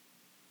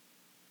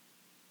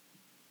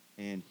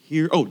And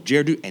here,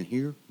 Jared, and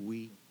here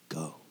we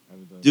go.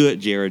 Do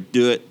it, Jared.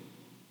 Do it.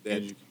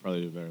 Dad, you could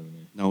probably do it better than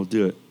me. No,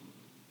 do it.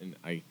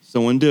 And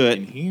Someone do it.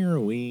 And here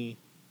we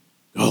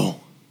go.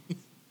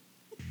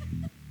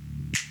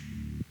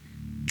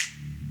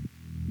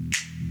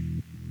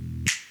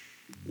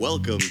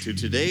 Welcome to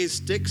today's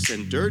Sticks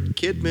and Dirt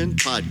Kidmin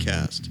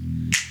podcast,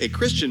 a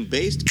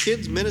Christian-based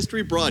kids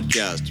ministry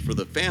broadcast for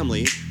the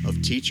family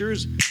of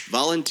teachers,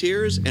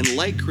 volunteers, and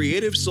light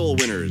creative soul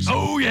winners.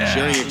 Oh, yeah.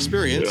 Sharing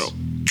experience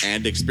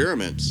and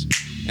experiments.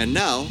 And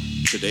now,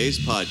 today's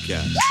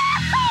podcast.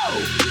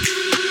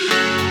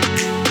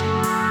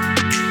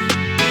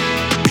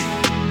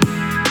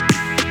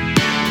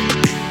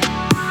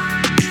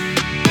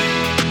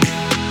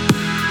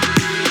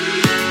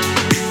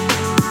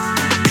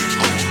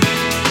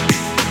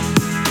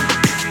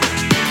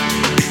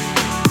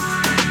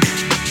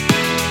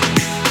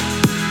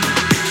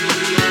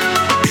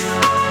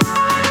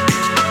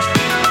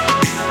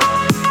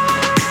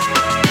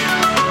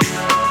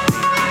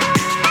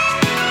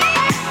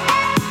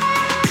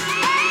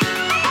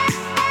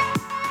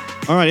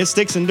 All right, it's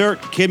Sticks and Dirt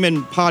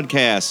Kidmin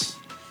podcast.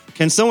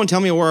 Can someone tell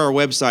me where our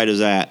website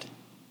is at?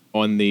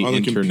 On the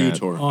internet.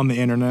 computer. On the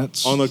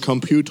internet. On the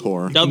computer.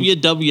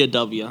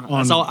 www.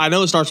 That's all, I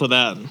know it starts with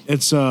that.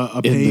 It's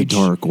a page. In the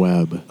dark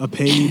web. A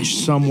page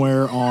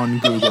somewhere on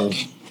Google.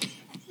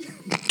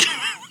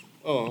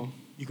 Oh.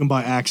 You can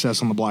buy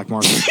access on the black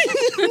market.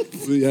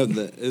 We have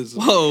the is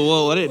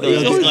Whoa, I didn't know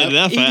it was like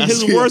that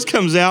His fast. words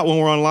comes out when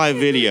we're on live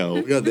video.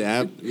 we got the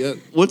app. Yeah.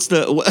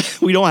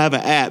 We don't have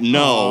an app.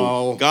 No.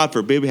 Oh. God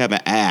forbid we have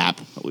an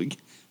app.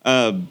 What's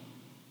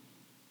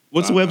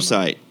the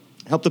website?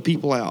 Help the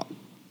people out.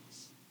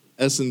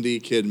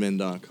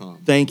 sndkidmin.com.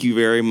 Thank you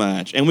very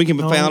much. And we can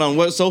be found on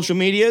what social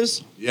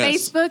medias?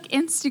 Yes. Facebook,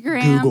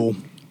 Instagram,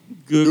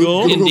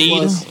 Google. Indeed.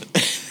 Plus.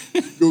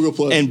 Google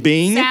Plus. And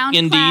Bing.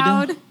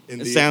 SoundCloud,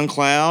 Indeed.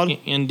 SoundCloud.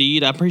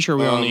 Indeed. I'm pretty sure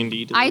we're on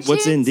Indeed. iTunes.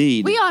 What's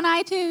Indeed? We on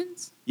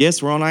iTunes.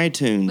 Yes, we're on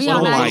iTunes. We oh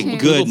on my iTunes.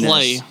 goodness. Google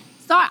Play.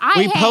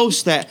 We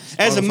post that.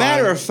 As a Spotify.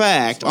 matter of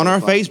fact, on our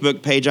Spotify.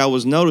 Facebook page, I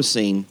was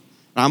noticing,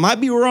 I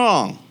might be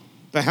wrong,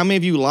 but how many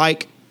of you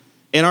like,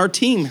 and our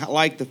team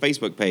like the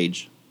Facebook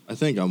page? I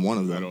think I'm one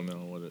of them. I don't know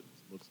what it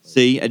looks like.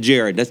 See,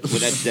 Jared, that's I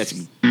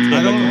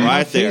don't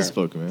right there.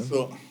 Facebook, man.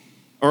 So,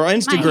 Or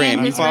Instagram.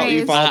 hand You is follow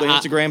raised. the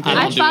Instagram I page?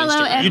 I don't do follow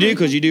Instagram. You do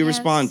because you do yes.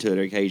 respond to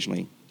it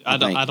occasionally. I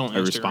don't I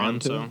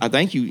respond Instagram, to so. it? I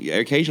think you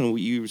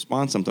occasionally you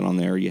respond something on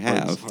there. You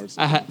have. hearts.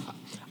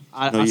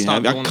 I No, you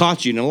stopped have. I doing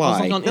caught you in a I was lie.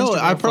 like on No, Instagram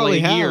I for probably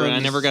like a have. year, I and I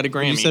just- never got a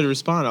Grammy. You said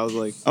respond. I was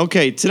like,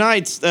 Okay,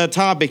 tonight's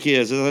topic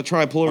is as I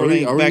try to pull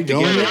everything are we back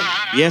going together.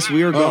 yet? Yes,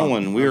 we are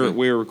going. okay.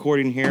 We're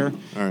recording here.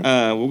 All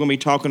right. We're going to be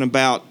talking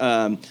about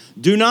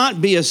do not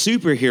be a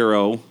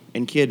superhero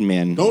in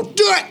Kidmin. Don't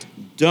do it!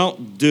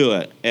 Don't do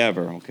it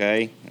ever.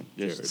 Okay.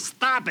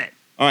 Stop it.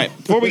 All right.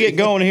 Before we get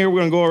going here, we're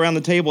going to go around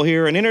the table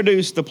here and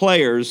introduce the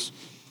players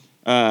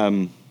for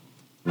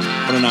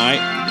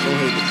tonight. Don't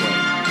hate the play.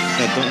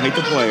 Don't hate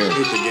the players.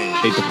 Hate the game.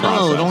 hate the No,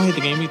 process. don't hate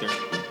the game either.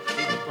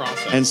 Hate the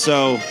process. And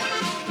so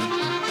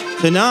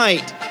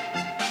tonight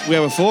we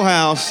have a full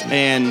house,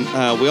 and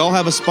we all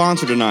have a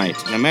sponsor tonight,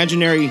 an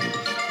imaginary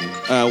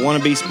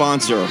wannabe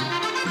sponsor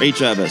for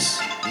each of us.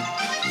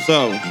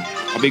 So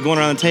I'll be going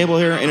around the table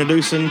here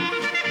introducing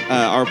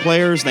our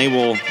players. They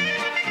will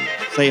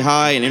say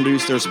hi and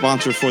introduce their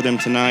sponsor for them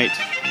tonight,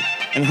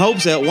 in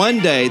hopes that one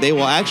day they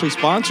will actually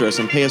sponsor us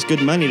and pay us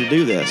good money to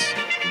do this.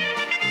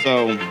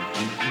 So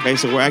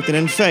we're acting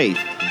in faith.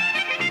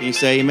 Can you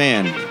say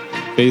amen?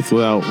 Faith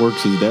without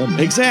works is dead. Man.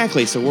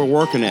 Exactly. So we're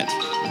working it,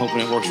 hoping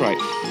it works right.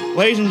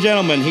 Ladies and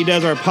gentlemen, he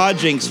does our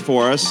podjinks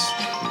for us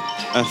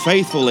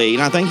faithfully,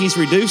 and I think he's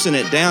reducing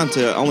it down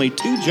to only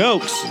 2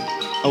 jokes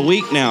a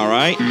week now,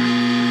 right?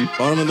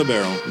 Bottom of the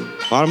barrel.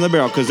 Bottom of the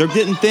barrel, because they're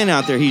getting thin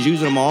out there. He's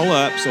using them all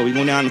up, so he's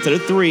going down instead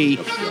of 3.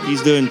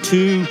 He's doing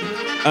 2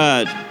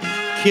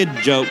 kid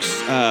jokes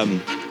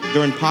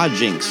during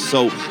podjinks.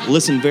 So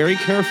listen very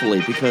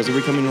carefully because they're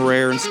becoming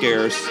rare and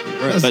scarce,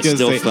 I was but gonna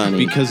still say,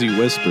 funny. Because he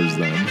whispers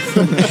them.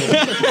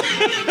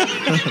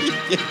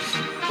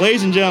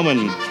 Ladies and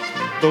gentlemen,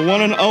 the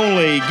one and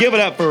only, give it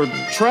up for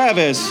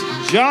Travis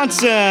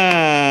Johnson.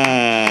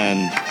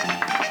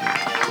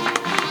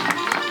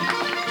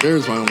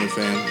 There's my only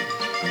fan.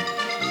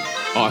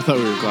 Oh, I thought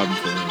we were clapping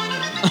for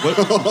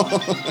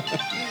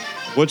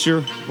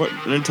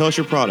him. Then tell us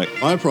your product.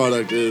 My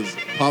product is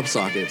pop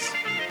sockets.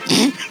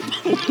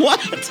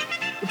 What?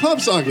 The pop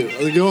socket.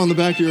 They go on the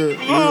back of your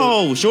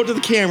Oh, show it to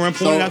the camera,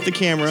 point it out the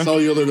camera,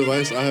 cellular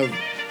device. I have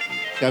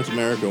Captain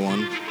America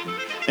one.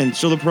 and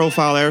show the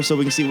profile there so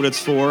we can see what it's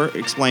for.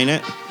 Explain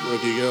it.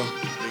 Look, you go.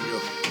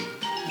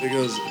 It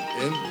goes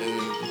in and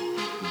then.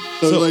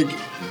 So like,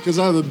 because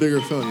I have a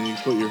bigger phone, and you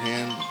put your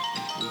hand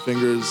and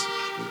fingers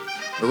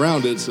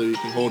around it so you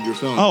can hold your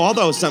phone. Oh, I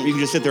thought it was something you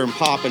can just sit there and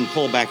pop and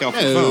pull back off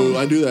the Yeah, phone.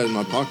 I do that in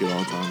my pocket all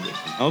the time.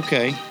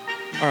 Okay.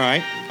 All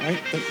right.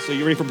 So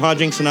you ready for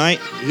podjinks tonight?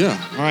 Yeah.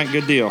 All right,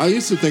 good deal. I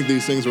used to think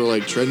these things were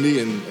like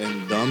trendy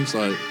and dumb,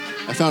 so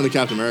I found a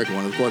Captain America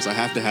one. Of course, I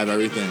have to have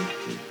everything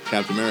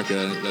Captain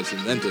America that's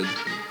invented.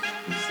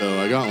 So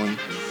I got one.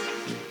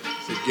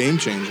 It's a game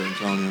changer, I'm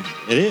telling you.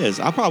 It is.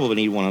 I probably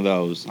need one of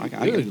those. I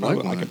could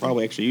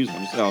probably actually use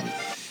one myself.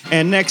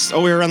 And next,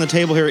 over here around the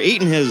table here,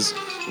 eating his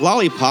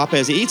lollipop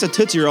as he eats a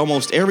Tootsie Roll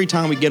almost every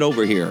time we get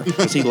over here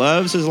because he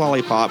loves his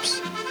lollipops.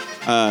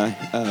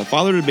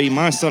 Father-to-be,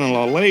 my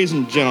son-in-law, ladies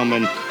and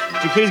gentlemen,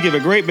 would you please give a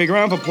great big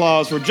round of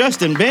applause for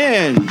Justin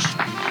Benj.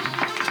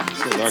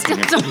 Still dark in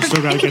here. You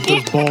still got to get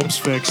those bulbs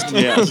fixed.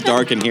 Yeah, it's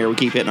dark in here. We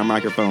keep hitting our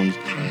microphones.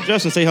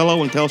 Justin, say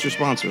hello and tell us your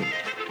sponsor.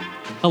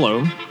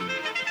 Hello.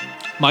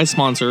 My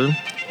sponsor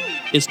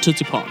is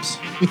Tootsie Pops.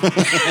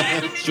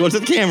 Show it to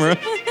the camera.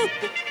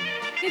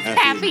 It's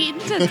half-eaten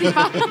Tootsie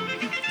Pop.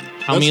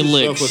 How many That's the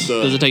licks stuff with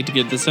the- does it take to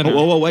get to the center?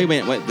 Whoa, wait a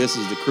minute. Wait, this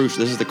is the crucial.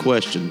 This is the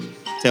question.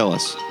 Tell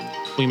us.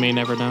 We may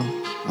never know.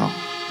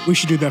 Oh. We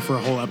should do that for a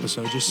whole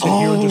episode. Just sit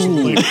here and just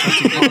lick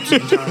Tootsie Pops the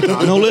entire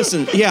time. No,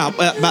 listen. Yeah,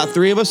 about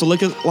three of us will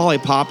lick a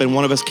lollipop and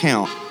one of us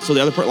count. So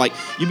the other part, like,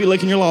 you'd be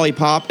licking your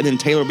lollipop and then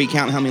Taylor will be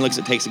counting how many licks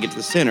it takes to get to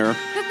the center.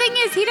 The thing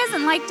is, he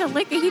doesn't like to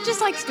lick it. He just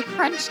likes to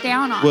crunch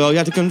down on it. Well, you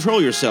have to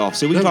control yourself.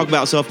 See, we can talk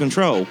about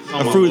self-control.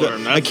 Oh, A fruit, Lord, a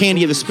that's-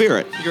 candy of the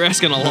spirit. You're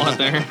asking a lot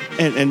there.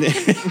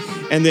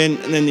 And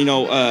then you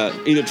know,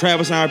 either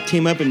Travis and I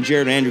team up and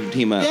Jared and Andrew can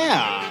team up.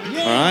 Yeah.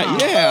 All right?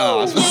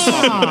 Yeah.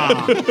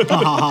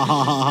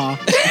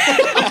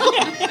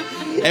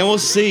 And we'll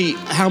see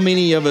how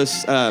many of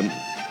us, how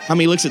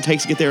many licks it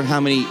takes to get there and how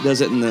many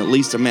does it in the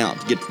least amount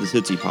to get to the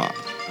Tootsie Pop.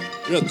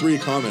 We got 3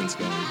 comments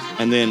going.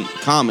 And then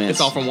comments. It's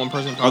all from one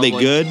person. Are they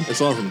Probably. good?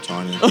 It's all from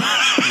Tanya. Oh.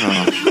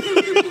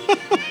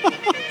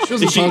 She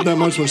doesn't talk that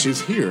much when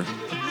she's here.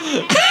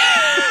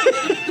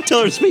 Tell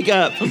her to speak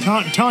up.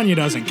 Tanya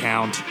doesn't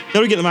count.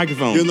 Tell her to get the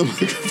microphone. Get in the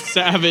microphone.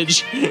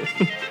 Savage.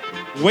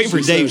 Wait for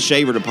She Dave said-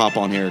 Shaver to pop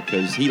on here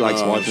because he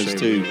likes Oh, watching us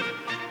Shaver. too.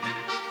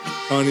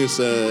 Tanya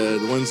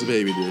said, "When's the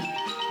baby due?"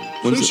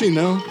 When's Shouldn't she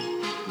know?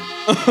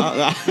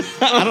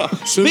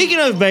 Speaking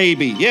of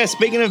baby,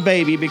 speaking of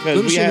baby, because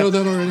Didn't she know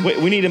that already?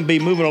 we need to be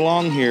moving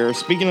along here.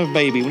 Speaking of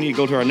baby, we need to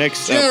go to our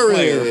next player.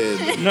 Jared.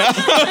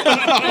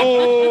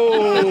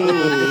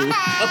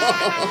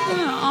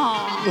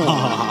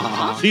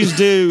 Oh. She's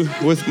due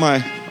with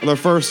their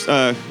first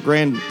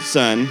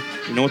grandson.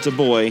 You know, it's a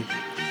boy,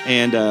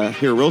 and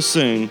here real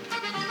soon.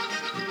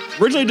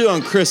 Originally due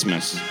on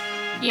Christmas,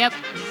 Yep.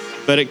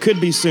 but it could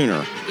be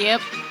sooner.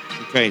 Yep.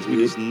 Okay, we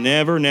just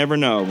never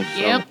know. So,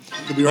 Yep.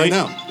 Could be right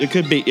now. It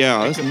could be,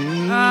 yeah.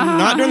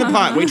 Not during the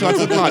pod. Wait till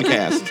after the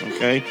podcast,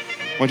 okay?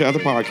 Wait till after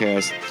the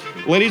podcast.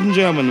 Ladies and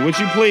gentlemen, would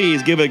you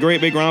please give a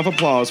great big round of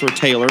applause for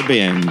Taylor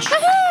Benj?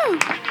 Woohoo!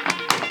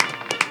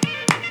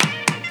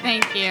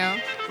 Thank you.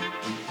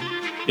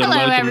 Get Hello,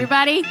 welcome.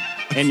 everybody.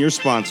 And your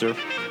sponsor.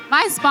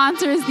 My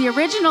sponsor is the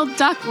original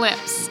Duck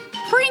Lips,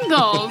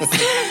 Pringles.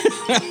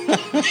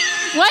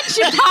 Once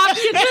you pop,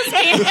 you just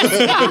can't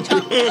stop.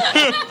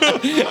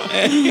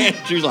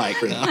 She's like,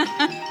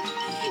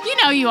 You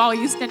know you all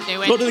used to do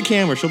show it it. to the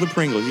camera, show the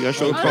Pringles. You gotta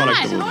show the Hold on,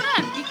 product. hold on.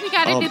 We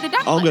gotta do the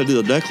Duck I'll go Lips.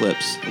 do the duck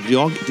lips.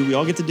 Do we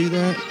all get to do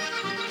that?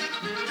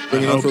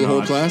 Bring it I up for the hope whole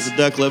not. class. The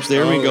duck lips.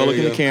 There we Oh, go. there Look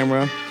you at go. the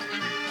camera.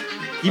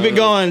 Keep it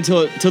going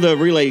until the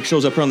relay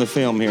shows up here on the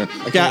film here.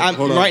 Okay,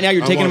 hold on. Right now,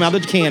 you're I'm taking them out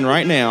of watching. the can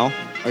right now.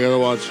 I gotta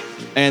watch.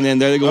 And then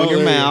there they go in Oh, your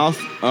there you go. mouth.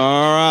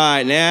 All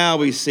right, now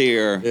we see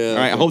her. Yeah, All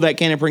right, okay. hold that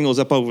can of Pringles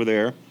up over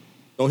there.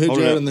 Don't hit Hold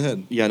it Jared up. in the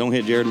head. Yeah, don't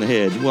hit Jared in the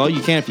head. Well,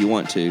 you can if you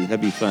want to.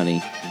 That'd be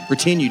funny.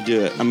 Pretend you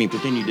do it. I mean,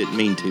 pretend you didn't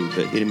mean to,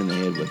 but hit him in the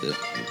head with it.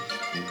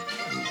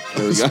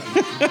 There we go.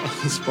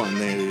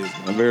 Spontaneity.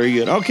 Very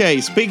good.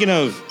 Okay, speaking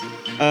of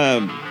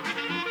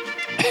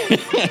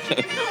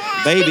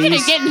Speaking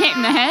babies, of getting hit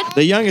in the head,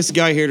 the youngest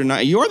guy here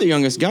tonight. You're the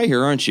youngest guy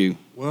here, aren't you?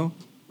 Well,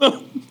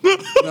 no,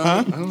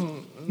 I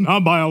don't.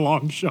 Not by a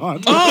long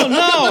shot. Oh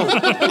no!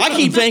 I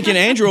keep thinking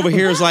Andrew over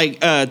here is like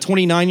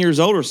 29 years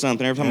old or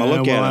something. Every time I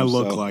look at him, I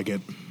look so. like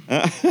it.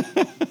 I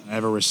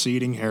have a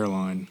receding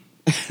hairline.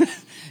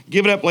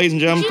 Give it up, ladies and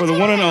gentlemen, for the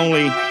one and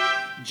only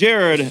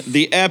Jared,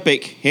 the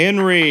Epic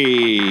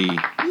Henry.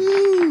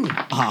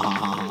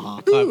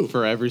 Clap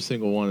for every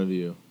single one of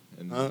you,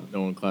 and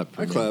no one clapped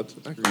for I me. clapped.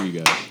 For you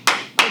guys.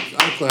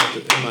 I clapped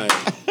it in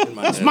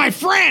my head. My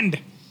friend!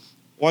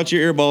 Watch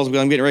your earballs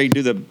because I'm getting ready to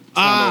do the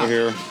sound over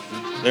here.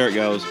 There it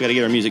goes. We got to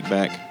get our music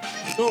back.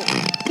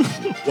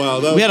 Wow,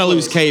 that We had to was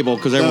lose close. cable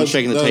because everyone's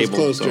shaking the that table. was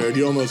close, so Jared.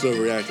 You almost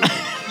overreacted.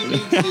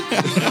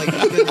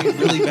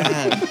 really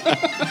bad.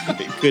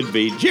 it could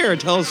be. Jared,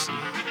 tell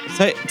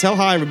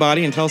hi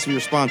everybody and tell us who your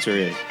sponsor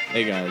is.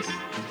 Hey guys,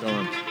 what's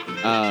going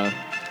on?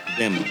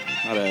 Them,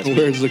 not us.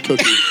 Where's the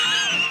cookie?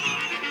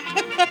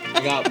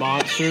 I got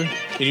Monster.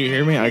 Can you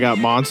hear me? I got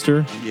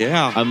Monster.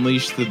 Yeah.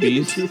 Unleash the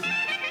Beast.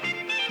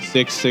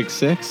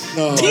 666.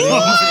 Oh,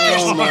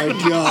 my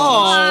god.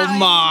 Oh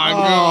my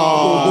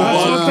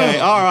god. Okay.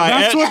 All right.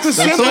 That's what the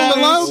symbol what the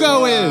is.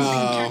 logo is.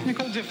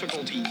 Technical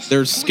difficulties.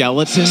 There's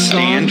skeletons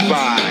Stand on.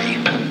 by.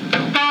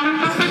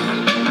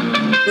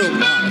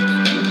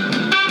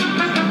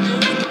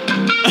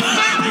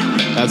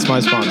 That's my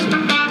sponsor.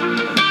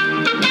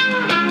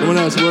 Someone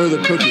asked, where are the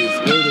cookies?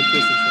 Where are the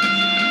Christmas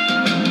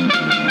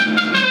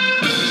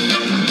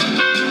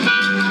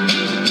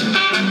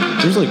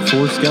There's like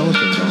 4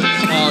 skeletons on it.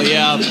 Oh,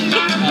 yeah.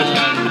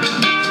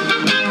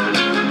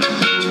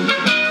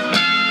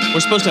 We're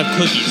supposed to have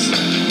cookies.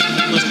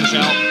 Listen,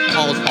 shout.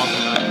 Paul was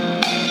talking about.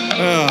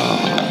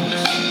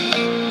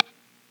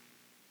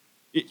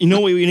 You know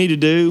what we need to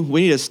do?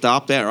 We need to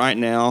stop that right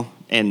now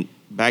and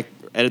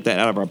edit that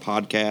out of our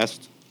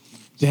podcast.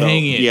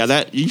 Dang it. Yeah,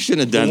 that you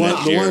shouldn't have done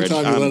that, The one Jared.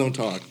 time you let them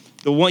talk.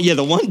 The one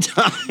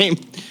time.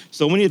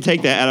 So we need to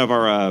take that out of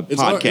our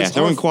It's our- podcast. it's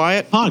our- Everyone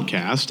quiet?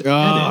 Podcast.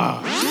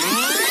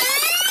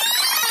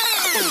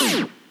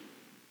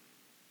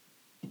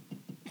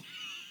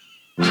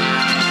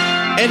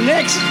 And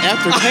next,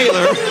 after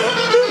Taylor,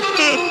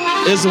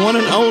 is the one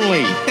and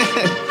only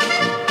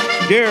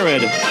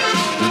Jared.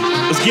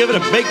 Let's give it a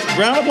big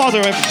round of applause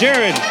for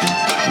Jared,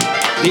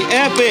 the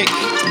epic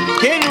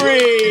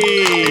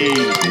Henry.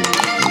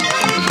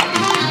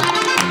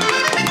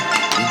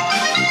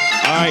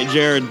 All right,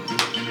 Jared.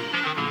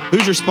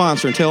 Who's your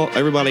sponsor? And tell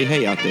everybody,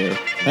 hey, out there.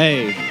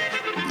 Hey.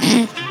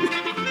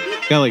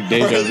 Got like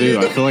deja vu.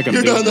 I feel like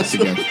I'm doing this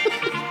again.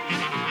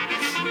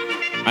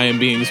 I am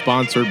being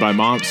sponsored by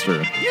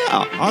Monster.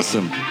 Yeah,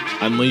 awesome.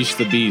 Unleash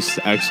the Beast!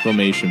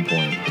 Exclamation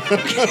point.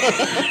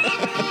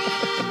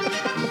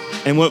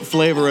 And what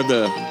flavor of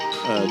the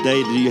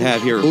day do you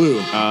have here? Blue.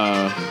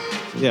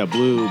 Yeah,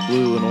 blue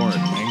and orange.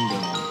 Mango.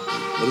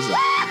 What is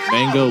that?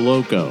 Mango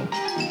Loco.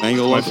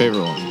 Mango My Loco.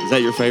 favorite one. Is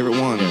that your favorite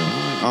one? Yeah. All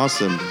right,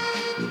 awesome.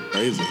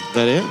 Crazy. Is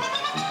that it?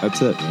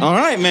 That's it. Man. All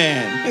right,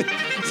 man.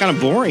 It's kind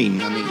of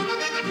boring. I mean,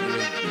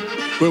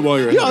 Quit while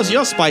you're ahead.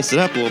 y'all spice it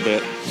up a little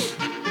bit.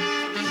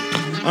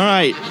 All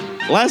right.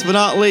 Last but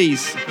not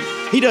least,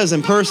 he does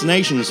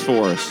impersonations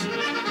for us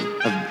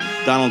of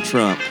Donald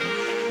Trump.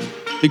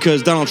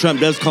 Because Donald Trump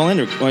does call in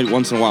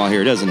once in a while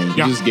here, doesn't he? You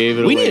just gave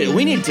it away.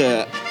 We need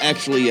to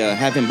actually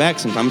have him back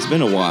sometime. It's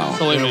been a while.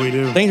 So wait a Yeah, minute. we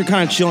do. Things are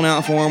kind of chilling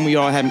out for him. We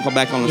all have him come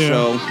back on the Yeah,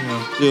 show,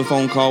 yeah. do a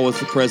phone call with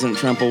President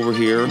Trump over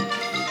here,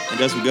 and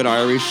does some good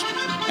Irish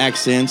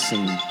accents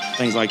and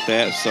things like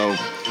that. So,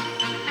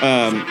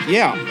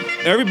 yeah,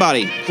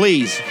 everybody,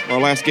 please, our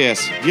last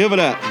guest, give it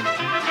up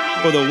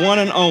for the one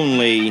and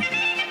only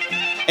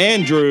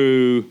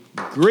Andrew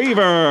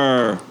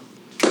Griever.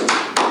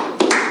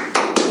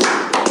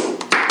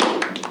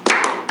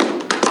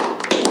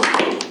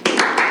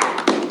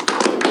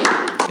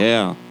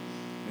 Yeah,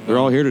 they're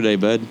all here today,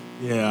 bud.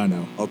 Yeah, I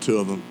know. All 2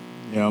 of them.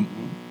 Yeah.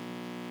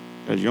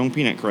 Got your own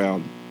peanut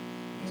crowd.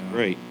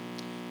 Great.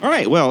 All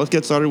right, well, let's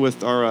get started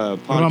with our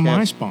podcast. What about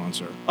my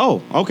sponsor?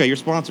 Oh, okay, your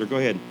sponsor. Go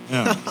ahead.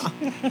 Yeah.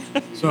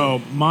 So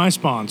my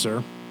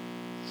sponsor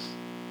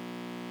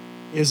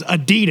is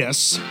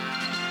Adidas.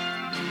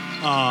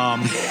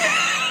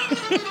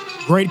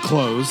 Great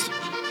clothes,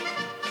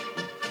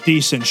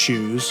 decent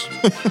shoes,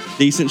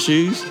 Decent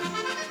shoes.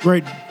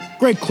 great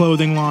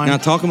clothing line. Now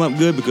talk them up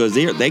good because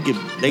they got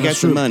That's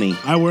some true. money.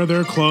 I wear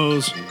their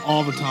clothes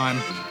all the time.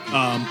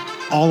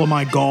 All of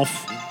my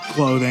golf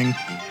clothing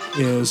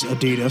is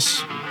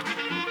Adidas.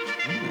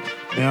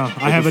 Yeah,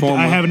 I have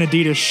performer. I have an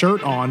Adidas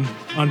shirt on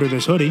under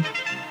this hoodie.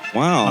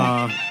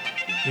 Wow.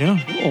 Yeah,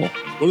 Cool.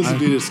 What does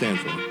Adidas stand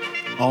for?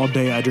 all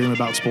day I dream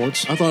about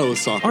sports. I thought it was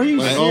soccer. Are you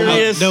Like,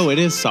 serious? No, it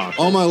is soccer.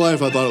 all my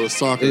life, I thought it was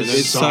soccer. It's and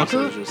then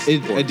soccer? is just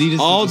It, sports. Adidas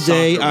All is a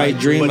day soccer, I right?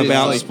 dream But it's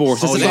about like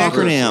sports. It's all an day.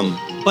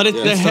 acronym. But it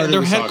started their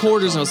with soccer.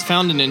 headquarters was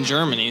founded in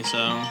Germany,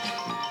 so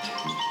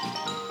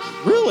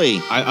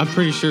Really? I'm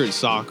pretty sure it's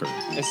soccer.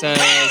 it says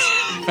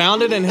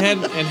founded and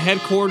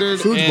headquartered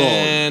Football.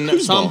 in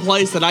some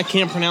place that I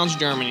can't pronounce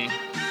Germany.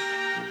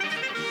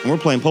 And we're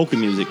playing polka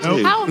music too.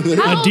 Nope. How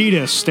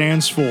Adidas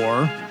stands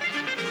for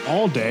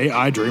All Day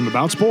I Dream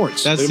About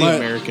Sports. That's They the might-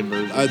 American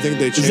version. I think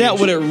they changed Is that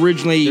what it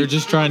originally They're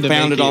just trying to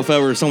founded make off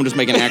of, or someone just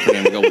make an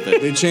acronym to go with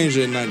it? They changed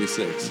it in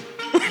 '96.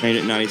 Made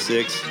it in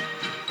 '96.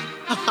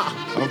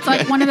 It's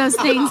like one of those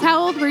things. How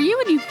old were you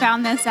when you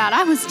found this out?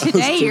 I was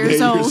today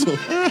years old.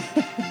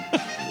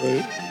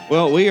 Right?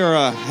 Well, we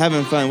are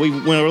having fun. We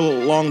went a little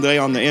long today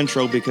on the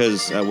intro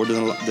because we're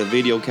doing the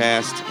video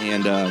cast,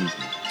 and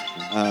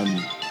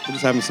we're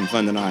just having some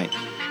fun tonight.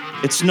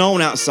 It's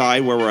snowing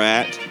outside where we're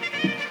at.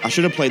 I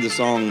should have played the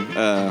song.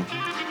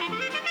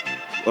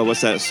 Well,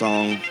 what's that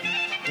song?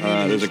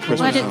 There's a Christmas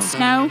Let it song.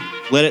 snow.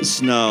 Let it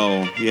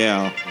snow.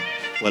 Yeah.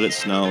 Let it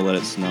snow. Let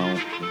it snow.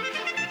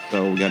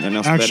 So we got nothing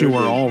else Actually, better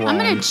we're to- all wrong. I'm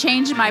gonna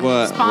change my What?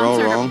 We're all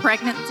sponsor wrong? to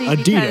pregnancy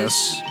Adidas.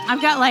 because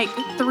I've got like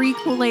 3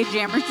 Kool-Aid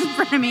jammers in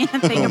front of me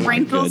and a thing of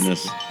wrinkles.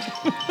 Goodness.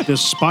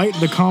 Despite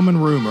the common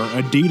rumor,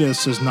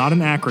 Adidas is not an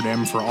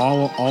acronym for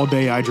All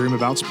Day I Dream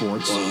About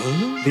Sports.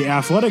 The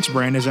athletics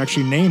brand is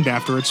actually named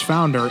after its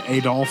founder,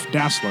 Adolf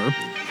Dassler,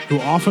 who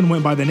often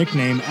went by the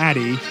nickname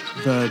Addy.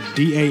 The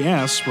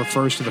DAS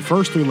refers to the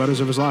first 3 letters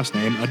of his last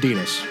name,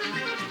 Adidas.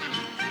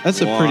 That's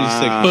a pretty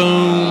sick.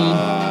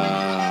 Wow.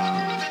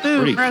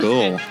 Pretty roasted.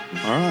 cool.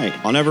 All right.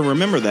 I'll never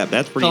remember that.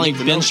 That's pretty Sound like neat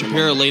to Ben know Shapiro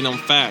someone. laying on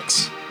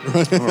facts. All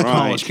right.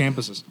 College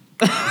campuses.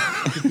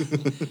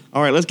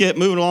 All right, let's get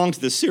moving along to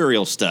the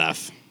cereal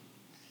stuff.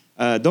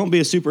 Don't be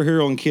a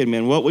superhero and kid,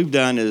 man. What we've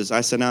done is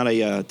I sent out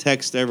a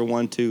text to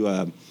everyone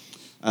to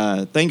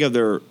think of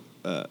their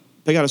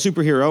pick out a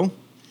superhero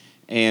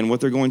And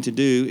what they're going to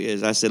do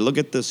is, I said, look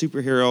at the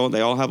superhero. They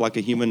all have like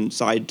a human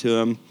side to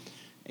them,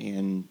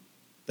 and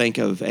think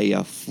of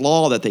a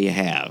flaw that they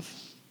have.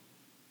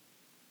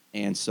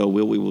 And so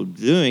what we will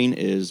be doing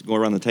is go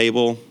around the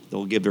table.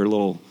 They'll give their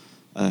little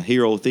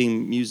hero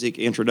theme music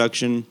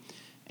introduction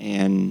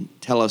and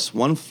tell us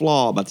one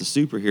flaw about the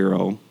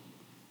superhero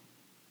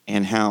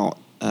and how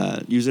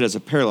use it as a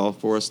parallel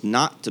for us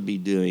not to be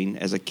doing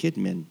as a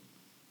Kidmin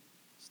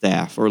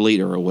staff or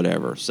leader or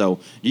whatever. So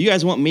do you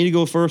guys want me to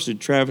go first or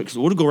Travis? Because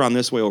we'll go around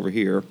this way over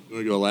here. You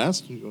want to go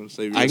last? You want to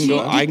save I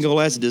can go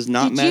last. It does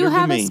not Did matter you to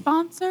have me. a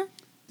sponsor?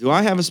 Do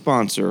I have a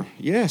sponsor?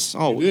 Yes.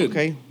 Oh, You did.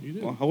 okay. You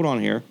did. Well, hold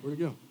on here. Where'd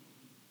it go?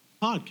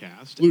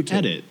 Podcast. Bluetooth.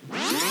 Edit.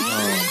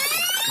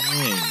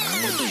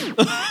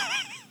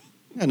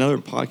 Another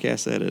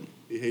podcast edit.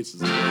 He hates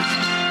his voice.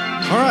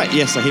 All right.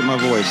 Yes, I hate my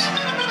voice.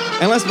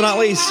 And last but not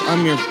least,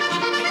 I'm your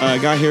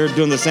guy here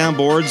doing the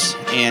soundboards.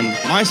 And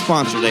my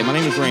sponsor today, my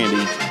name is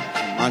Randy.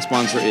 My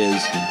sponsor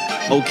is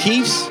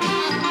O'Keefe's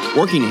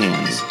Working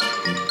Hands.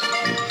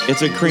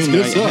 It's a cream. It's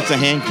good stuff. It's a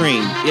hand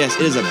cream. Yes,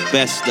 it is the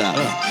best stuff.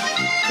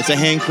 It's a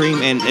hand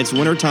cream, and it's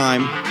winter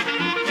time,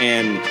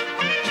 and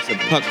it's a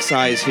puck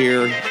size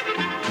here.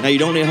 Now, you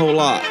don't need a whole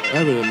lot. I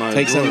have it in my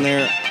Take some drawer.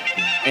 there,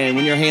 and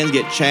when your hands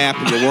get chapped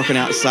and you're working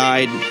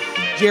outside,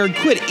 Jared,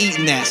 quit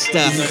eating that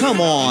stuff.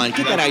 Come on,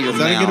 get that out of your Is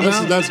that a good mouth.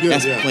 amount? That's good.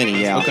 That's yeah. plenty,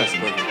 yeah. Okay.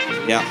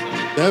 Yeah.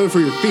 They have it for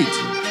your feet.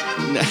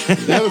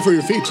 They have it for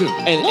your feet too.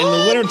 And in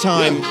the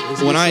wintertime, Yeah,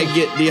 it's when good I stuff.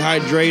 get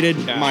dehydrated,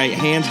 my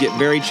hands get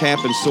very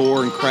chapped and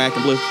sore and cracked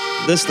and blue.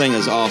 This thing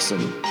is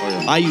awesome.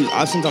 Oh,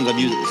 yeah. Sometimes I've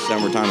used it in the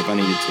summertime if I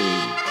needed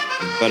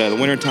to. But the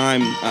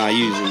wintertime, I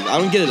use it. I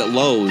don't get it at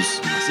Lowe's.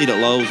 I see it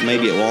at Lowe's,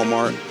 maybe at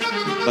Walmart.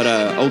 But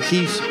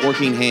O'Keefe's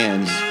Working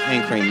Hands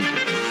hand cream.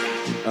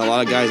 A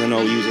lot of guys I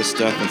know use this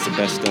stuff. It's the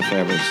best stuff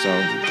ever. So,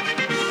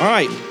 all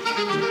right.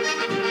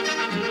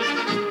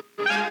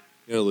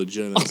 You're a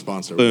legitimate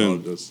sponsor.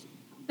 Boom.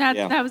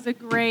 That was a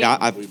great Yeah,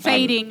 I-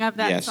 fading of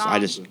that Yes, song. I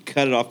just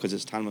cut it off because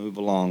it's time to move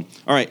along.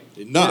 All right.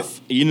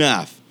 Enough.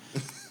 Enough.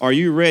 Are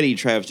you ready,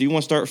 Travis? Do you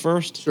want to start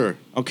first? Sure.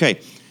 Okay.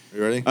 Are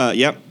you ready?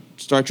 Yep.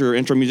 Start your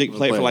intro music, We'll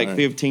play it play for it, like all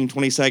right. 15,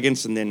 20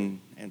 seconds, and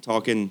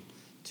talking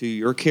to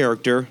your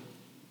character.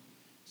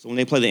 So when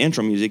they play the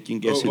intro music, you can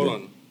guess hold who.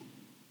 on.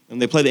 When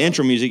they play the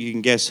intro music, you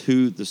can guess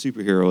who the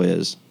superhero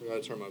is. I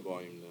gotta turn my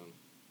volume down.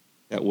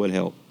 That would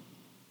help.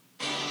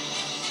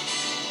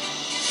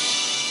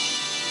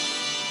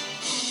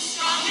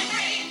 Strong and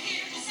brave,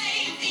 here to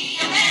save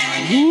the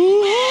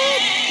American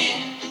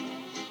way.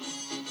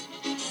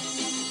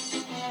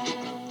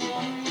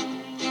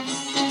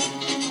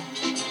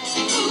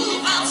 Who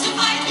vows to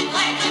fight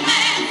like a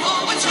man for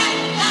what's right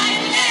night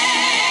and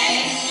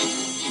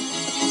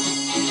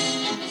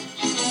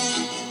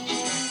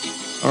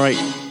day? All right.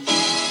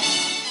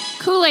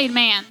 Kool-Aid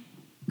Man.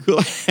 Cool.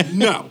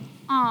 No.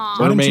 Aw.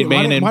 Why didn't Mermaid you- why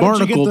Man didn't- and why didn't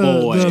you get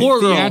Barnacle Boy. The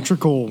Squirrel.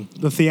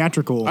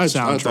 theatrical I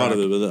soundtrack. thought of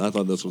it, but I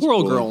thought this was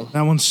Squirrel cool. Girl.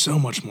 That one's so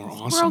much more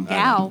Squirrel awesome.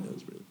 Gal.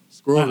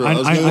 Squirrel Girl. I I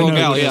was know gonna Squirrel who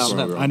Gal, it yeah. is.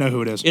 Squirrel Girl. I know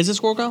who it is. Is it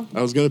Squirrel Girl?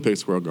 I was gonna pick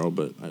Squirrel Girl,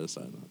 but I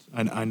decided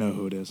not to. I know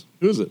who it is.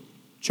 Who is it?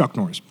 Chuck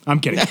Norris. I'm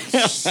kidding.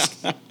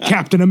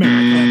 Captain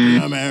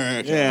America.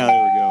 America. Yeah,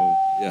 there we go.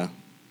 Yeah.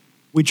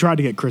 We tried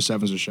to get Chris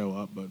Evans to show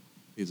up, but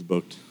He's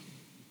booked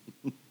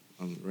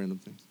on random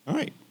things. All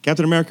right.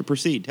 Captain America,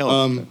 proceed. Tell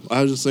us.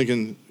 I was just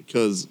thinking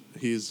because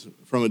he's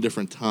from a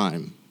different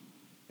time,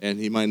 and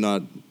he might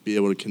not be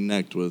able to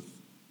connect with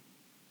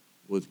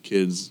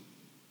kids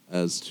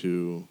as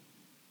to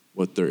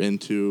what they're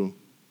into,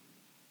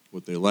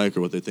 what they like,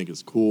 or what they think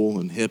is cool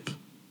and hip.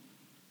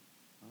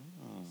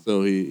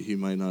 So he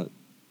might not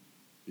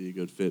be a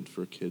good fit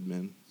for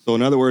Kidmin. So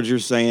in other words, you're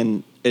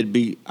saying it'd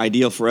be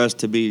ideal for us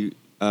to be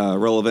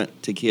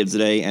relevant to kids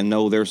today and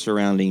know their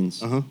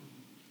surroundings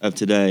of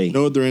today.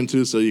 Know what they're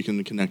into, so you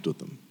can connect with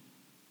them.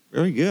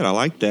 Very good. I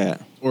like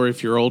that. Or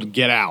if you're old,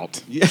 get out.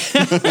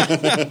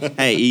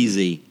 Hey,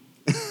 easy.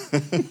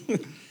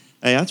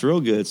 Hey, that's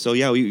real good. So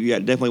yeah, we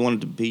definitely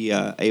wanted to be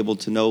able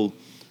to know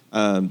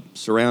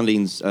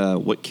surroundings,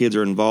 what kids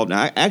are involved in.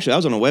 Actually, I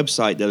was on a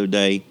website the other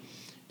day,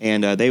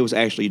 and they was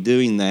actually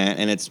doing that,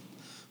 and it's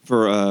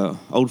for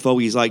old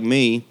fogies like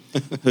me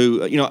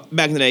who,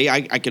 back in the day,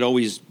 I could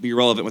always be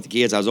relevant with the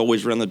kids. I was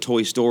always running the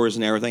toy stores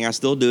and everything. I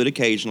still do it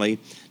occasionally,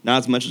 not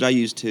as much as I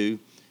used to.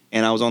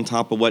 And I was on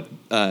top of what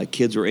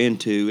kids were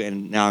into,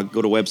 and now I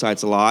go to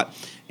websites a lot,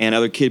 and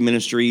other kid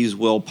ministries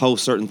will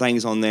post certain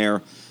things on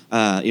there,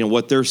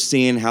 what they're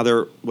seeing,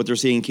 what they're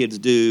seeing kids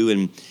do,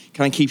 and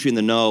kind of keeps you in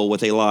the know what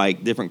they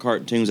like, different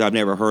cartoons I've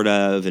never heard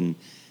of, and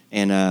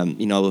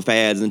the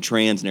fads and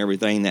trends and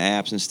everything, the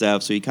apps and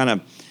stuff. So you kind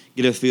of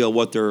get a feel of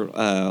what they're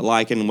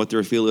liking and what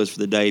their feel is for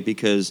the day,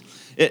 because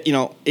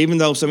even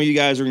though some of you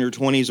guys are in your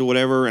 20s or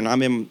whatever, and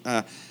I'm in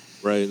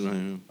Right.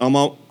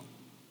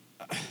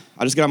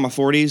 I just got in my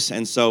 40s,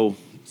 and so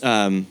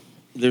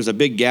there's a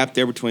big gap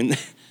there between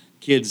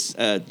kids,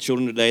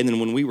 children today, and then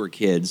when we were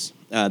kids.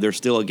 There's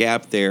still a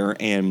gap there,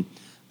 and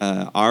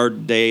our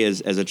day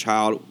as a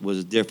child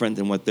was different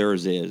than what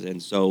theirs is,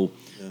 and so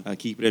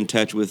keeping in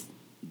touch with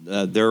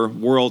their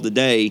world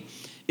today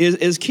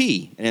is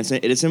key, and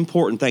it's an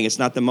important thing. It's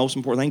not the most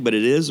important thing, but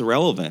it is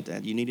relevant,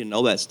 and you need to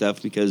know that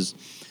stuff because,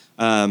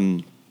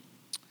 well,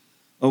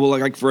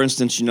 like for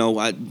instance,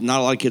 not a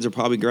lot of kids will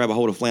probably grab a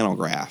hold of flannel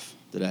graph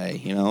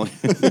today.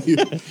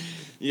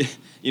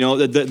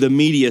 The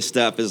media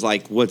stuff is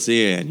like what's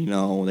in.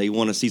 They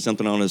want to see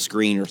something on a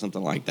screen or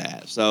something like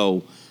that.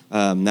 So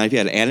now, if you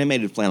had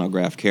animated flannel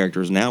graph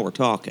characters, now we're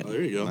talking. Oh,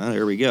 there you go. Well,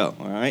 there we go.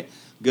 All right,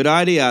 good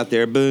idea out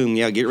there. Boom.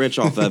 Yeah, get rich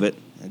off of it.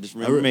 Just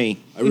remember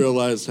me. I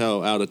realized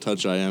how out of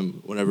touch I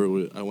am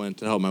whenever I went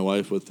to help my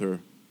wife with her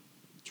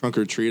trunk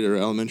or treat at her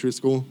elementary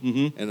school,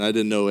 and I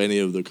didn't know any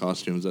of the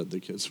costumes that the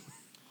kids were.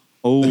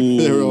 Oh,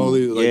 they were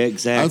only, yeah,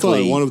 exactly.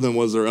 I thought one of them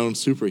was their own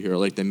superhero.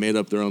 Like they made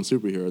up their own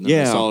superhero, and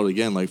then I saw it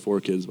again, like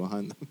 4 kids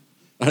behind them.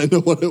 I didn't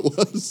know what it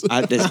was.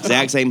 The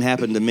exact same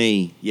happened to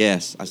me.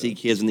 Yes, I see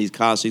kids in these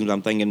costumes.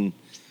 I'm thinking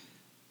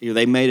either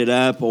they made it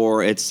up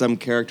or it's some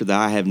character that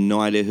I have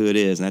no idea who it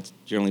is, and that's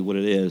generally what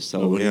it is.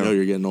 So when you know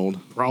you're getting old.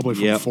 Probably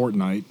from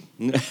Fortnite.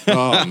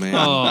 Oh, man.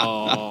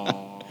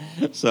 Oh.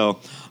 So,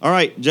 all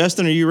right,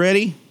 Justin, are you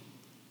ready?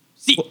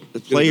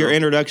 Play your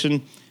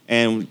introduction,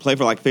 and play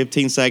for like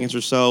 15 seconds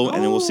or so,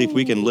 and then we'll see if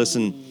we can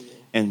listen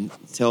and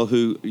tell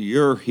who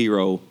your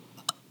hero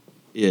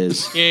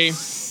is. Okay.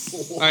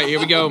 All right, here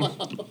we go.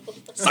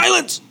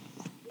 Silence!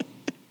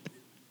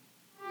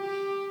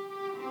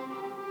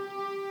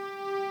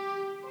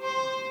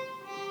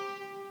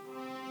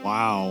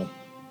 Wow.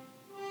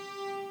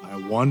 I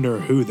wonder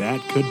who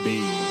that could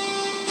be.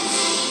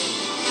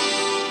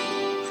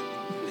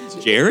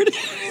 Jared?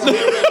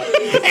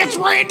 It's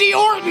Randy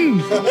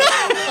Orton!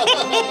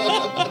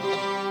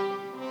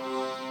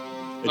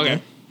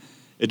 Okay.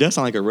 It does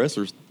sound like a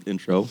wrestler's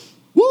intro.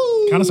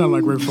 Woo! Kind of sound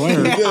like Ric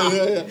Flair.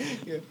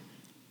 Yeah.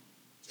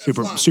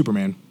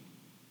 Superman.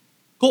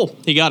 Cool.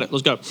 He got it.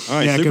 Let's go. All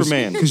right,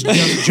 Superman. Because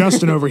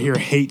Justin over here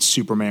hates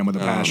Superman with a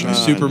passion.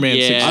 Superman.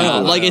 Yeah,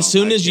 like as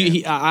soon as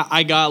can't.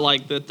 I got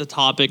like the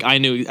topic, I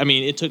knew. I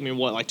mean, it took me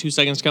like 2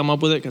 seconds to come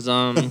up with it because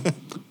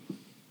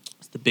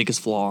it's the biggest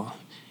flaw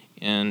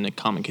in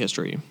comic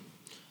history.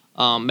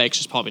 Max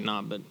is probably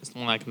not, but it's the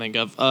one I can think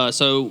of.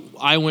 So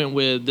I went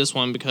with this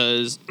one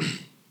because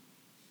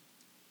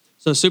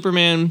so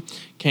Superman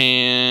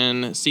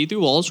can see through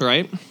walls,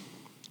 right?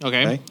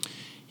 Okay.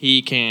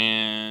 He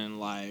can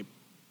like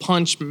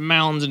punch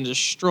mountains and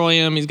destroy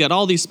them. He's got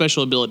all these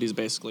special abilities,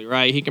 basically,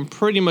 right? He can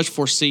pretty much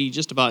foresee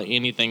just about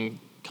anything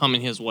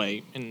coming his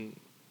way in,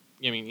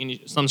 in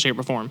some shape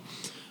or form.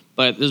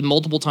 But there's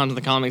multiple times in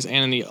the comics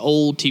and in the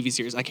old TV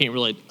series. I can't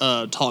really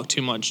talk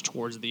too much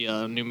towards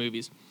the new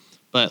movies.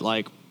 But,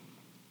 like,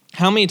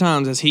 how many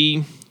times has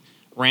he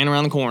ran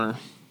around the corner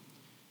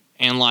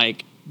and,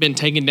 like, been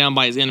taken down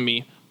by his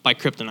enemy by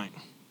kryptonite?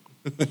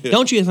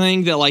 Don't you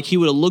think that, like, he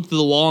would have looked through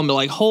the wall and be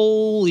like,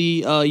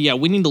 holy,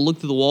 we need to look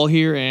through the wall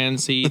here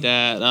and see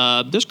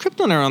that there's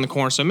kryptonite around the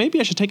corner, so maybe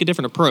I should take a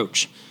different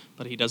approach.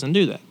 But he doesn't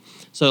do that.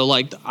 So,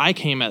 like, I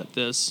came at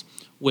this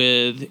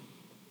with,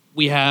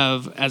 we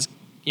have,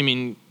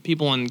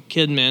 people in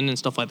Kidman and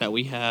stuff like that,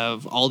 we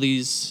have all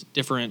these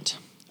different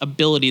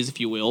abilities, if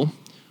you will,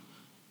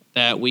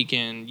 that we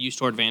can use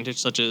to our advantage,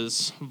 such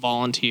as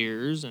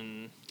volunteers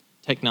and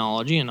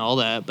technology and all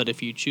that. But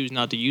if you choose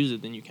not to use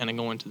it, then you kind of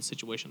go into the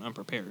situation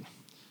unprepared.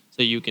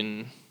 So you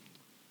can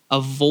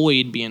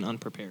avoid being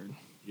unprepared.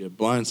 You get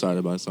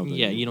blindsided by something.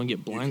 Yeah, you don't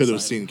get blindsided. You could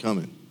have seen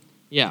coming.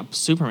 Yeah,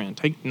 Superman,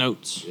 take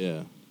notes.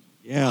 Yeah.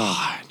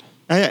 Yeah.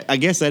 I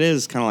guess that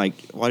is kind of like,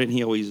 why didn't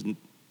he always...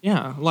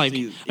 Yeah, like...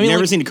 You've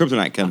never seen the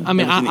kryptonite coming. I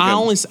mean, I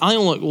only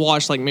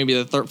watched like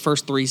maybe the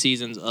first 3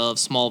 seasons of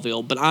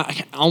Smallville, but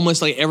I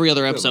almost like every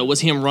other episode was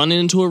him running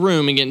into a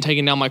room and getting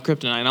taken down by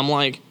kryptonite. And I'm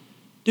like,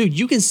 dude,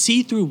 you can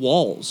see through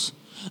walls.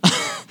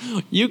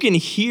 You can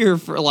hear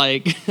for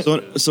like...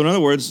 So in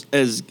other words,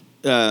 as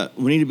we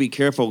need to be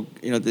careful,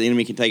 the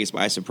enemy can take us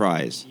by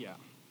surprise. Yeah.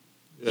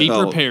 Be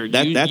prepared.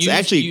 That's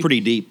actually pretty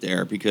deep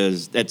there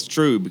because that's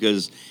true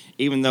because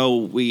even though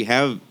we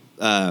have...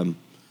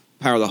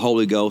 power of the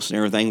Holy Ghost and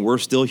everything, we're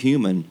still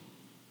human.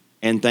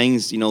 And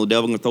things, the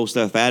devil can throw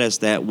stuff at us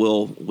that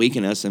will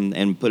weaken us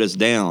and put us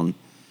down.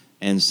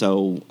 And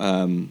so,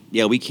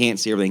 we can't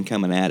see everything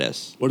coming at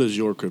us. What is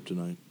your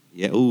kryptonite?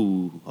 Yeah,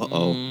 ooh,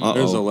 uh-oh.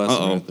 There's a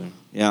lesson right there.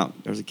 Yeah,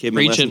 there's a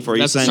Kidman lesson for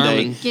you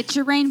Sunday. Get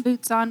your rain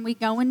boots on. We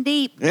going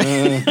deep.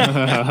 Jared,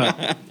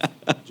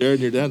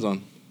 your dad's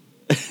on.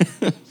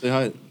 Say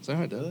hi. Say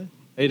hi, Dad.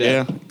 Hey,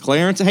 Dad. Yeah,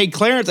 Clarence. Hey,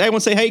 Clarence.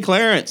 Everyone say, hey,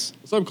 Clarence.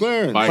 What's up,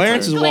 Clarence? Bye,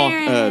 Clarence is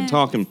Clarence.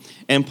 talking.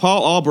 And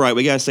Paul Albright,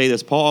 we got to say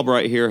this. Paul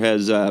Albright here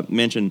has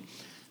mentioned,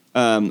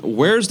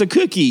 where's the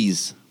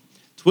cookies?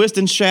 Twist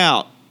and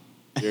shout.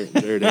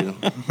 Jared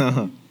ate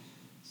them.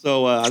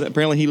 So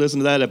apparently he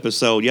listened to that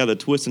episode. Yeah, the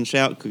twist and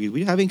shout cookies.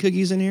 We having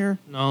cookies in here?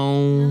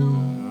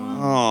 No.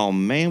 Oh,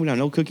 man, we don't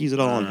have no cookies at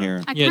all in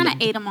here. I Yeah, kind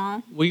of ate them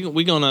all.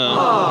 We're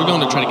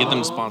gonna try to get them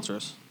to sponsor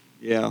us.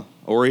 Yeah,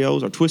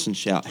 Oreos or twist and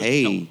shout.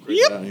 Hey.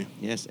 Yep.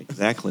 Yes,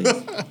 exactly.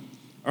 All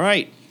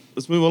right,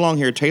 let's move along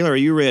here. Taylor, are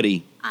you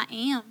ready? I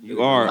am.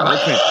 You are.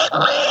 Okay.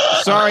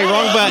 Sorry,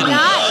 wrong button.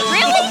 God,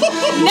 really?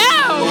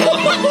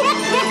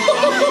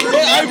 No.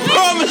 I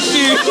promise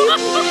you.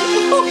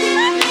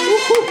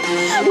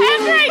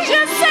 After I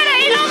just said I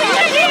ate all the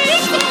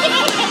cookies.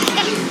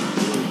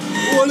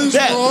 What is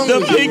wrong The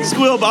with pig you?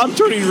 squeal, I'm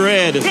turning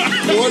red.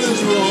 What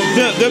is wrong?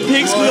 The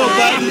pig squeal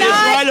button is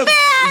not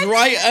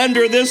right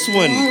under this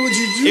one. Why would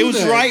you do It was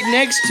that? right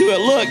next to it.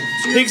 Look,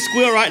 pig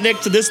squeal right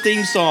next to this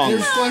theme song. You're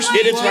flesh and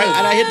It is blood. right,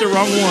 and I hit the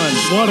wrong one.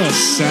 What a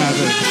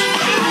savage.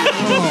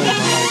 Oh my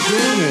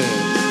goodness.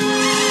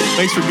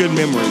 Thanks for good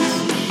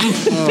memories.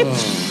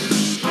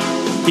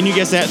 Can you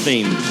guess that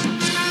theme?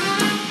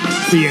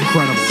 The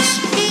Incredibles.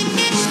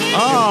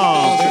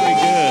 Oh, very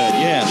good.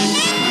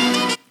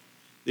 Yes.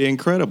 The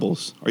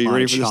Incredibles. Are you My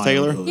ready for this,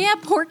 Taylor? childhood. Yeah,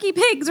 Porky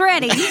Pig's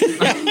ready.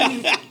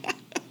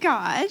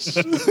 Gosh.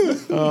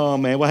 Oh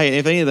man. Well, hey,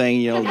 if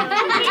anything,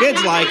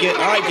 kids like it.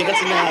 All right, kid,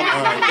 that's enough.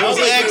 All right. It was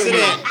an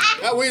accident.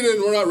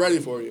 We're not ready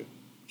for you.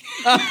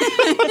 All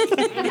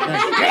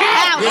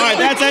right,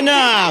 that's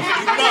enough.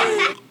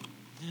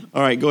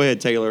 All right, go ahead,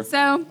 Taylor.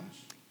 So,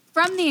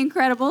 from The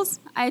Incredibles,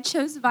 I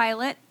chose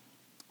Violet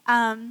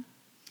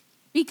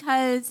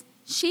because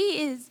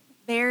she is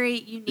very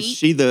unique. Is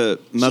she the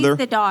mother? She's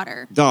the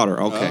daughter.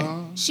 Daughter. Okay.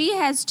 She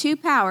has two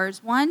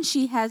powers. One,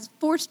 she has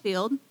force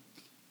field,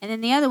 and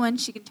then the other one,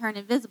 she can turn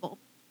invisible.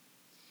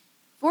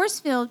 Force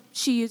field,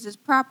 she uses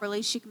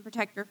properly. She can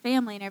protect her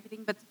family and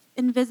everything, but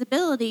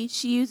invisibility,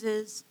 she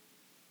uses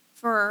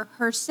for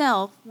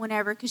herself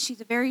whenever, because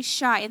she's very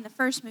shy. In the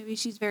first movie,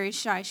 she's very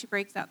shy. She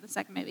breaks out in the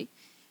second movie.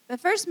 The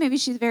first movie,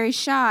 she's very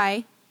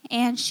shy,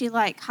 and she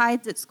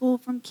hides at school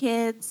from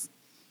kids,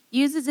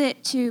 uses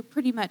it to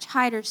pretty much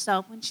hide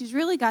herself when she's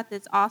really got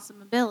this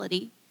awesome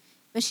ability.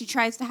 But she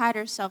tries to hide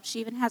herself. She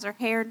even has her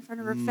hair in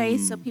front of her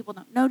face so people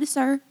don't notice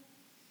her.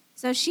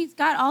 So she's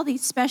got all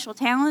these special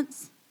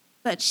talents,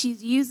 but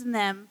she's using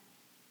them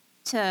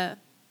to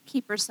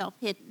keep herself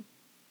hidden.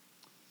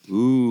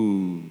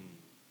 Ooh.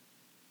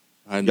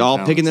 Hiding Y'all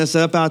your picking talents.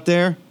 this up out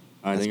there?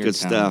 Hiding That's your good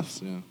talents,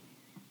 stuff. Yeah.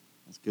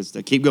 That's good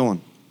stuff. Keep going.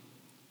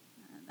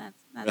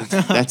 That's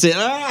That's it.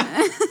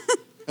 Ah!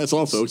 That's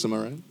all, folks. Am I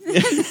right?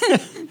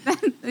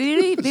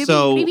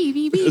 So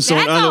That's in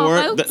other all,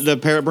 words,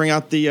 folks. bring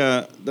out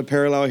the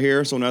parallel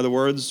here. So in other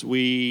words,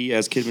 we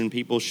as Kidman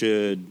people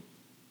should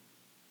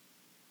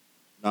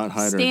Not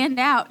hide stand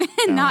out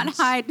and not talents.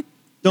 hide.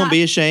 don't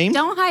be ashamed.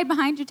 Don't hide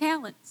behind your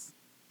talents.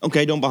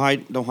 Okay, don't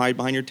hide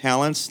behind your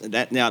talents.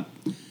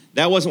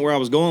 That wasn't where I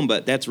was going,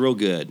 but that's real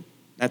good.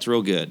 That's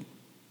real good.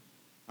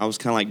 I was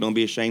kind of like, don't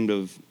be ashamed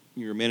of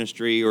your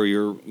ministry or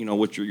your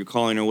what your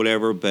calling or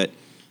whatever. But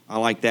I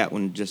like that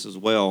one just as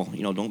well.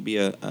 Don't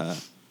be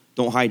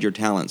don't hide your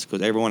talents,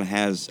 because everyone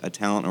has a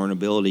talent or an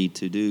ability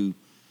to do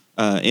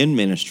in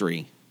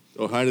ministry.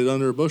 Go hide it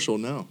under a bushel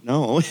now.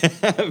 No,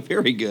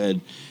 very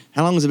good.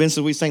 How long has it been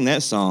since we sang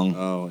that song?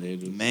 Oh,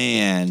 ages.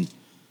 Man,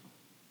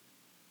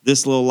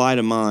 this little light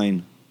of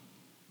mine.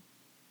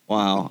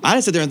 Wow. I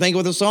just sit there and think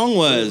what the song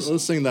was.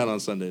 Let's sing that on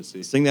Sunday.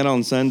 See, Sing that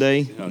on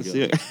Sunday. how it Let's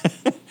see it.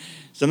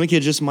 Some of the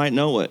kids just might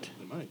know it.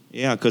 they might.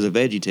 Yeah, because of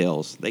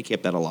VeggieTales. They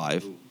kept that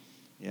alive.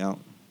 Yeah,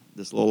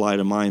 this little light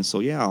of mine. So,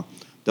 yeah,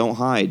 don't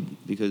hide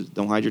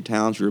your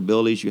talents, your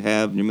abilities you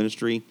have in your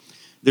ministry.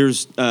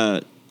 There's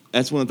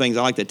that's one of the things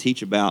I like to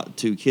teach about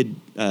to kid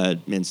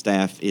men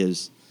staff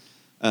is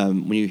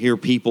when you hear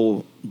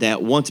people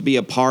that want to be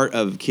a part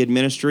of kid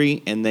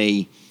ministry and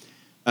they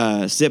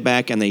sit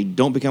back and they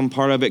don't become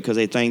part of it because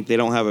they think they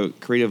don't have a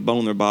creative bone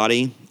in their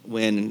body,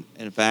 when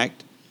in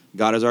fact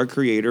God is our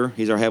creator.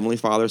 He's our heavenly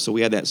Father, so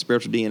we have that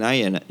spiritual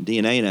DNA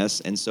in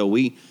us, and so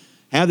we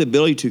have the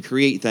ability to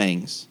create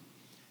things.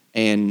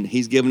 And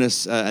He's given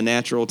us a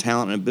natural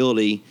talent and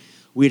ability.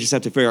 We just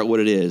have to figure out what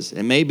it is.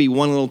 And maybe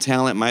one little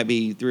talent might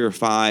be 3 or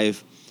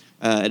 5.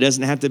 It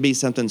doesn't have to be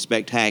something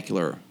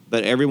spectacular,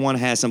 but everyone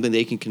has something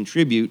they can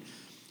contribute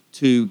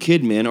to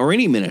KidMin or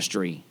any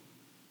ministry.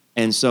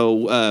 And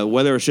so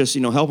whether it's just,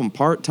 helping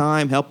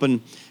part-time,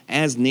 helping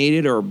as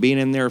needed, or being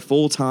in there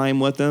full-time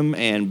with them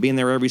and being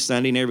there every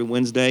Sunday and every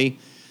Wednesday,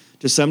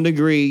 to some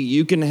degree,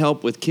 you can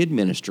help with kid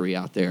ministry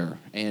out there.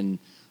 And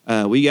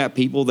we got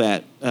people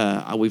that,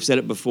 we've said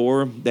it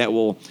before,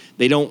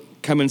 they don't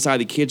come inside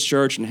the kids'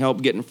 church and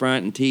help get in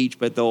front and teach,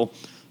 but they'll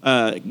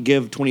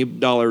give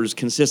 $20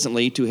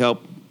 consistently to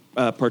help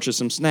purchase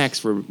some snacks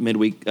for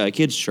midweek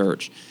kids'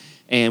 church.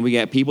 And we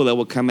got people that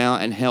will come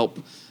out and help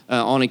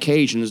on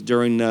occasions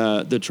during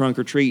the trunk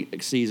or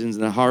treat seasons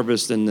and the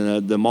harvest and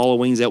the mall of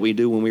wings that we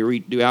do when we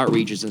do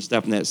outreaches and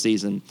stuff in that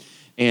season.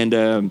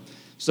 And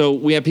so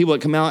we have people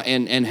that come out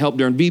and help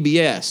during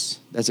VBS.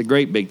 That's a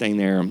great big thing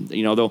there.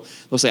 They'll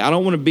say, I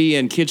don't want to be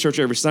in kids' church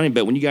every Sunday,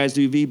 but when you guys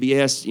do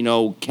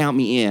VBS, count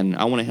me in.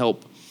 I want to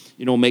help,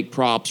 make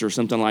props or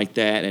something like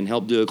that and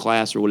help do a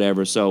class or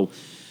whatever. So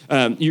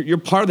you're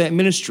part of that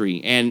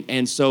ministry.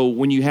 And so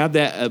when you have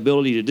that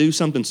ability to do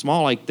something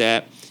small like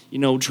that,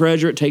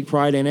 treasure it, take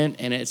pride in it,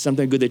 and it's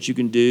something good that you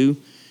can do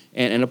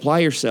and apply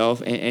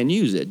yourself and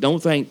use it.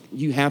 Don't think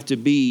you have to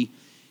be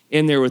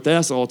in there with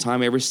us all the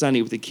time every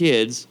Sunday with the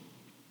kids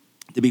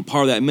to be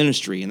part of that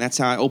ministry. And that's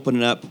how I open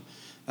it up,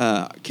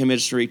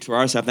 ministry to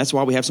ourselves. That's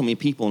why we have so many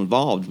people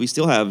involved. We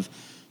still have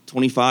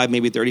 25,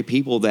 maybe 30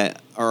 people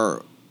that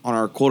are on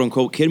our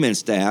quote-unquote Kidmin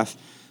staff.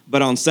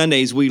 But on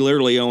Sundays, we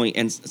literally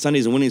and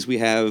Sundays and Wednesdays, we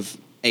have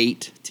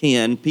 8,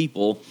 10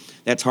 people.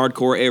 That's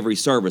hardcore every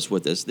service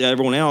with us.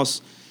 Everyone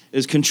else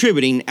is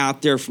contributing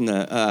out there from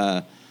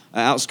the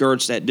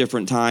outskirts at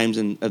different times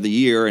of the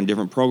year and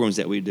different programs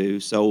that we do.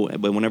 So,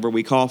 but whenever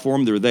we call for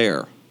them, they're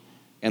there,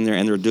 and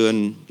they're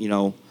doing,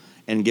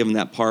 and giving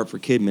that part for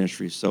kid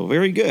ministry. So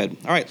very good.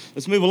 All right,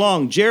 let's move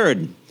along.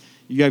 Jared,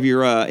 you have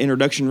your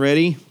introduction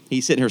ready.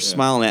 He's sitting here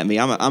smiling at me.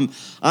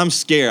 I'm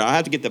scared. I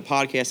have to get the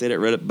podcast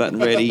edit button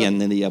ready, and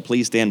then the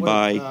please stand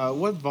by.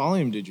 What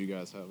volume did you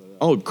guys have it at?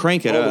 Oh,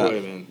 crank it All the up. way,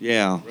 man.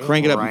 Yeah, Really?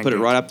 crank it up and Crank put it it.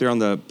 right up there on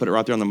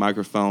the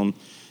microphone.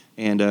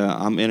 And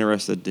I'm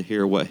interested to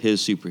hear what his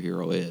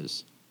superhero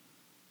is.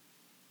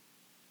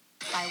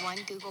 Buy one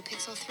Google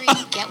Pixel 3,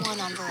 get one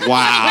on Verizon.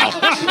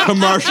 Wow,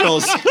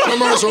 commercials.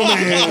 Commercial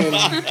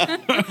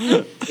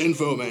man.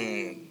 Info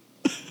man.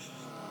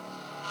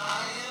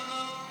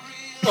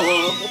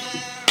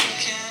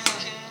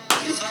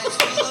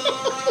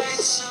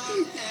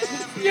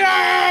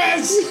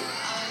 Yes!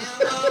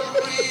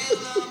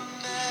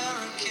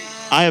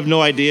 I have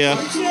no idea.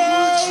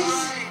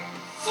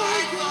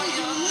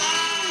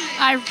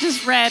 I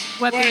just read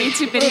what the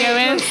YouTube video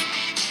is.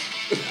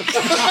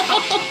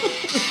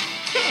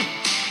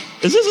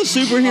 Is this a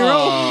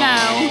superhero?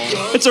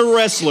 No. It's a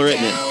wrestler,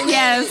 isn't it?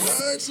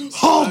 Yes.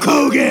 Hulk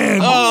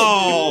Hogan!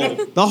 Oh,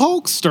 The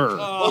Hulkster.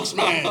 Hulk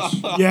smash.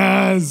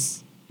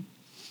 Yes.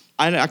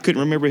 I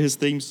couldn't remember his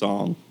theme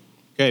song.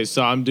 Okay,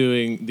 so I'm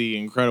doing the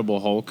Incredible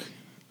Hulk.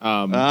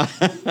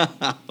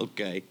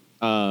 Okay.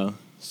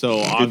 So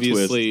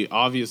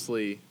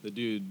obviously, the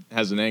dude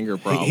has an anger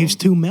problem. He's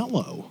too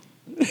mellow.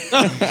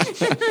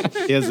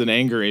 He has an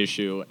anger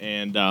issue,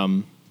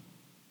 and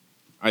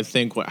I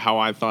think how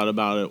I thought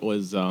about it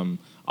was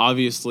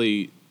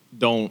obviously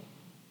don't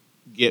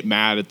get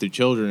mad at the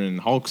children and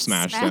Hulk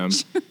smash them.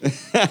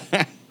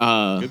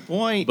 Good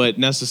point. But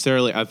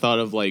necessarily, I thought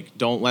of like,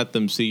 don't let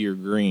them see you're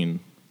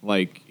green.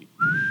 Like,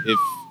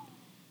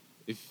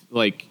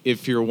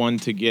 if you're one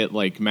to get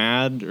like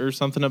mad or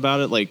something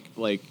about it, like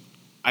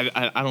I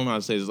don't know how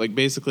to say this. Like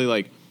basically,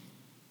 like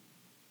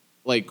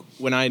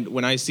when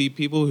I see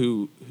people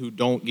who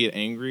don't get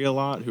angry a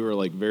lot, who are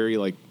like very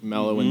like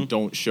mellow and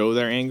don't show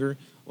their anger,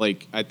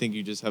 like I think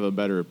you just have a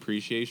better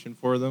appreciation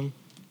for them.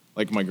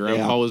 Like my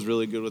grandpa was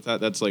really good with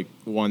that. That's like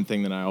one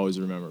thing that I always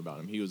remember about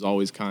him. He was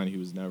always kind.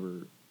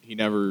 He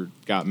never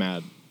got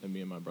mad at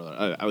me and my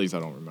brother. At least I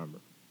don't remember.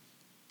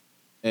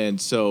 And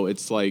so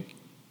it's like,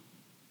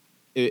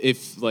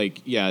 if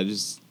like, yeah,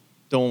 just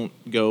don't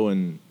go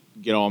and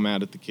get all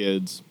mad at the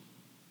kids.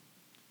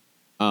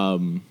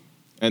 And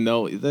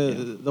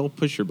they'll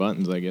push your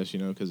buttons, I guess,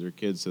 because they're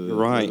kids. So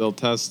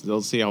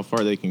they'll see how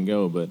far they can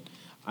go. But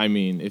I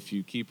mean, if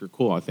you keep your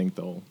cool, I think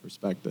they'll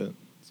respect it.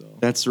 So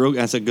That's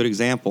a good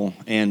example,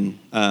 and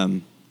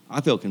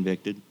I feel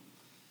convicted.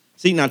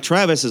 See, now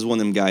Travis is one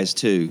of them guys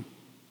too.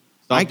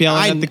 stop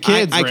yelling at the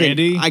kids,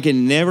 Randy. I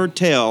can never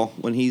tell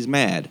when he's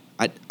mad.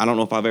 I don't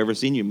know if I've ever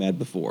seen you mad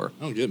before.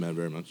 I don't get mad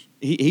very much.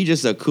 He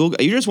just a cool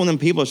guy. You're just one of them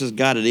people that's just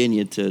got it in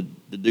you to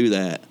do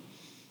that.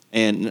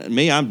 And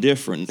me, I'm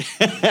different.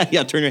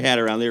 Yeah, turn your hat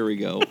around. There we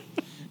go.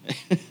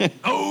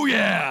 Oh,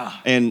 yeah.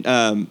 And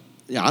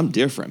yeah, I'm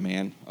different,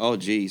 man. Oh,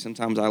 gee,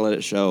 sometimes I let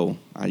it show.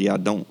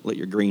 Don't let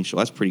your green show.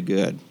 That's pretty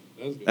good.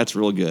 That's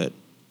real good.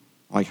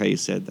 I like how you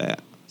said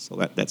that. So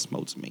that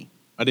smotes me.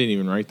 I didn't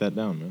even write that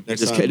down, man. It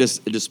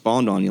just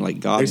spawned on you like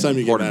God. Next time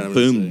you get mad, I'm gonna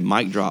boom,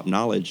 say- mic drop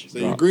knowledge. So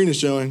your green is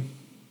showing.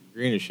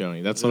 Green is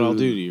showing. That's what I'll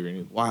do to you,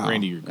 Randy. Wow,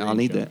 Randy, your green I'll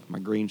need showing. that. My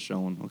green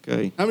showing.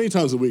 Okay. How many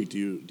times a week do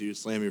you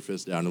slam your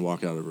fist down and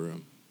walk out of a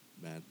room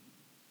mad?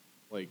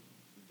 Like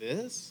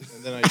this,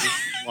 and then I just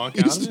walk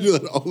You out used of to do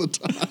it. that all the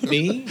time.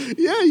 Me?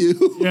 Yeah,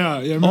 you. Yeah.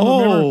 Remember,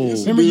 Oh.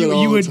 remember Do that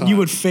all you the would time. you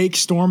would fake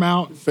storm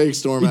out. Fake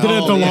storm We out. did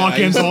it at the yeah,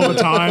 lock-ins all the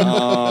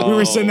time. We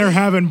were sitting Oh. there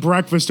having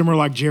breakfast, and we're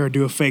like, Jared,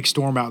 do a fake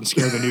storm out and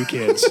scare the new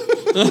kids.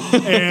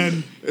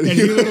 and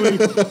he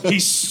literally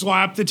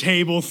slapped the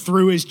table,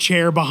 threw his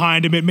chair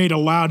behind him. It made a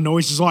loud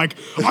noise. He's like,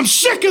 I'm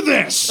sick of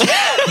this.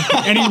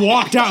 And he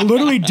walked out.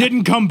 Literally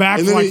didn't come back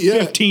And for then like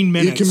 15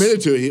 minutes. He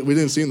committed to it. We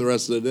didn't see him the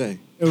rest of the day.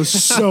 It was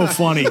so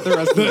funny.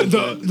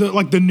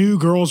 the new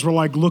girls were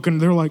like looking.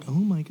 They're like, oh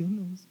my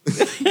goodness.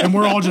 And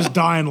we're all just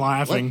dying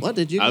laughing. What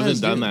did you I guys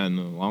haven't done do? that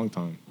in a long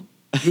time.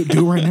 Do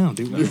it right now.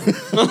 Do it right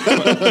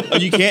now. Oh,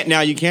 you can't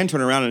now. You can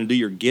turn around and do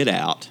your get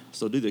out.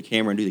 So do the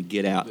camera and do the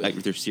get out like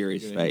with your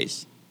serious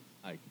face.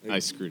 I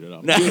screwed it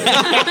up.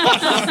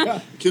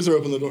 Kids are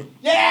open the door.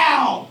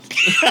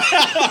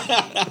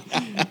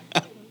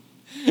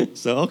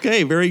 So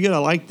okay, very good. I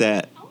like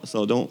that.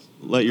 So don't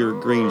let your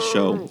green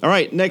show. All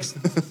right, next,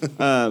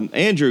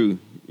 Andrew,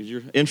 is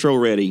your intro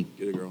ready?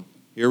 Get it, girl.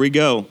 Here we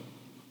go.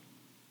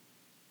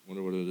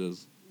 Wonder what it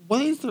is.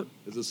 What is the?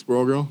 Is it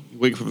Squirrel Girl?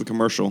 Wait for the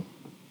commercial.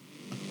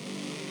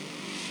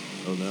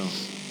 Oh no.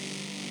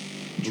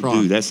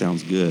 Dude, that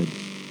sounds good.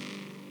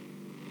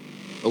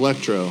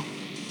 Electro.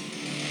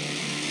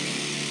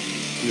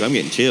 Dude, I'm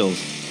getting chills.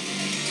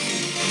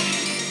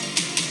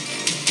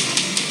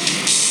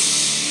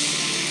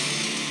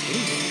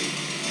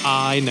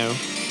 I know.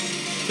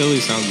 Philly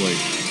sounds like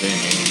Van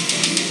Halen.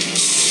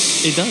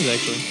 It does,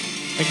 actually.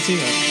 I can see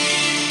that.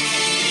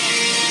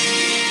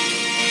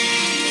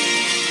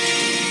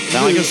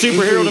 Sound like a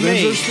superhero to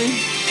me. The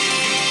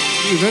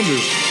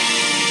Avengers.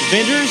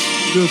 Avengers?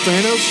 Do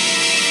Thanos.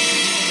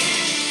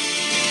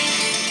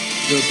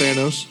 Do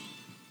Thanos.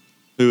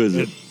 Who is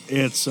it?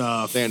 It's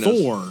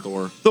Thanos.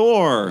 Thor.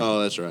 Thor.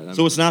 Oh, that's right.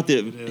 So it's not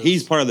the.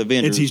 He's part of the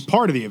Avengers. He's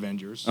part of the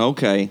Avengers.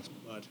 Okay.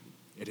 But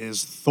it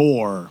is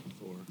Thor.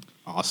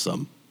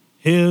 Awesome.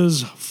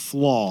 His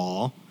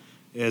flaw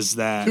is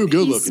that Too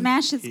good He looking.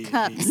 smashes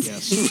cups.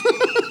 yes,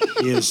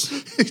 he is.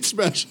 He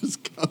smashes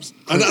cups.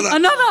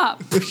 Another.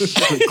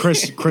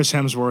 Chris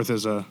Hemsworth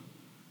is a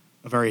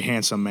very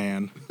handsome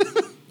man.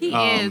 He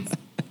is.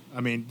 I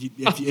mean,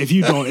 if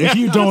you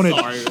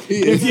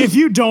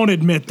don't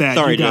admit that,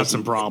 Sorry, you got Justin.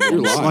 some problems.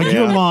 You're lying. Like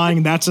you're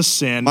lying. That's a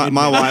sin. My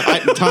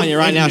wife, Tanya,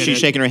 right now, Admit she's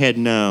it. shaking her head.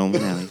 No.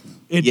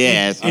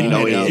 Yes. I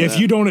know he is. If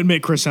you don't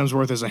admit Chris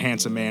Hemsworth is a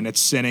handsome man,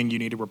 it's sinning. You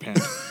need to repent.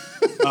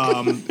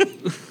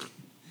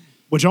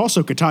 Which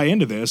also could tie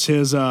into this.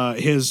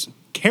 His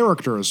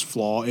character's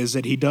flaw is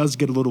that he does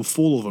get a little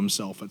full of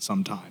himself at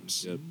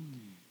sometimes. Yep.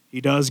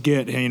 He does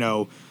get,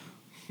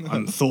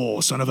 I'm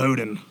Thor, son of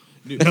Odin.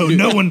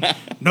 No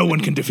one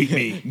can defeat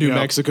me. New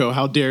Mexico,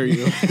 how dare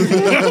you?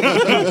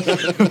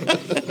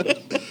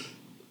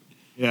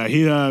 Yeah,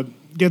 he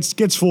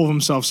gets full of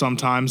himself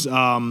sometimes.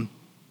 I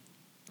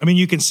mean,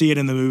 you can see it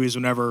in the movies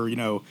whenever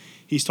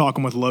he's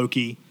talking with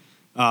Loki,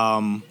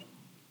 or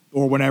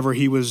whenever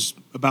he was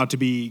about to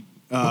be.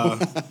 He's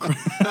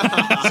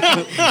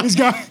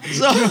got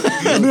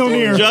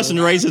Mjolnir. Justin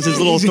raises his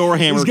little Thor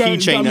hammer he's got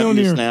keychain up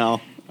Mjolnir. just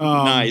now.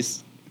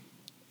 Nice.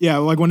 Yeah,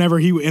 like whenever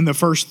in the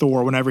first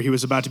Thor, whenever he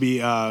was about to be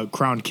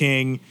crowned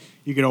king,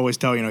 you could always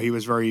tell, he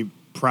was very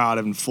proud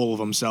and full of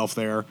himself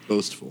there.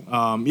 Boastful.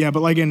 Yeah,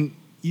 but like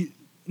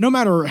no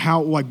matter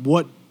how, like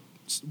what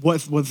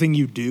thing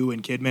you do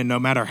in Kidman, no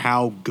matter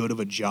how good of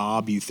a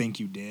job you think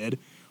you did,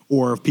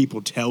 or if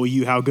people tell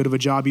you how good of a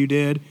job you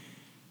did,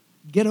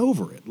 get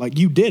over it. Like,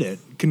 you did it.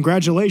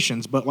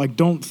 Congratulations, but like,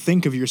 don't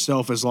think of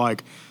yourself as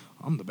like,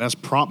 I'm the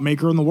best prop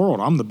maker in the world.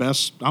 I'm the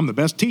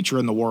best teacher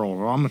in the world.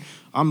 Or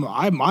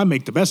I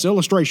make the best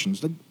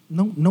illustrations. Like,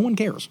 no one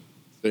cares.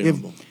 Stay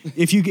humble.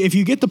 If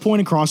you get the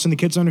point across and the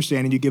kids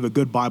understand and you give a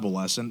good Bible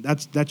lesson,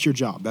 that's your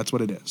job. That's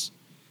what it is.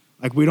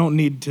 Like, we don't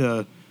need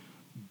to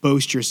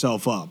boast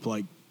yourself up.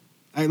 Like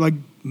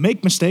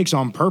make mistakes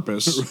on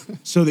purpose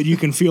so that you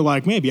can feel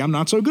like maybe I'm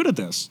not so good at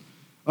this.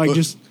 Like,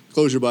 just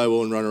close your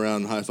Bible and run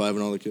around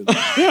high-fiving all the kids.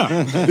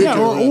 yeah.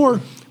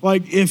 Or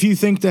like, if you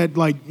think that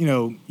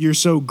you're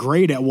so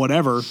great at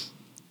whatever,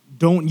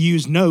 don't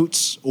use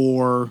notes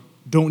or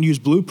don't use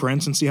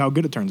blueprints and see how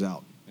good it turns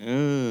out.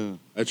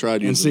 I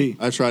tried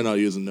not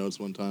using notes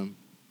one time.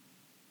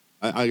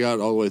 I got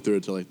all the way through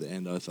it till like the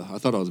end. I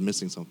thought I was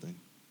missing something,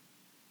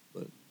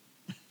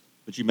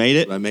 But you made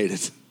it? but I made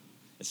it.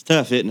 It's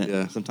tough, isn't it?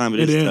 Yeah. Sometimes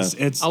It is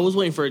is. tough. I was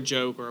waiting for a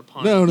joke or a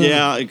pun. No.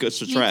 Yeah, it goes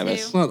to Me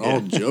Travis. It's not all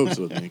jokes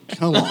with me.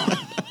 Come on.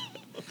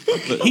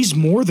 He's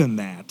more than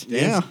that.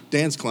 Yeah.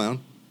 Dance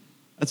clown.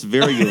 That's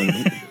very good.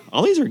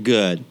 All these are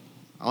good.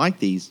 I like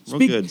these. Real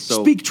good.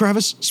 So, Speak,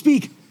 Travis.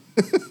 Speak.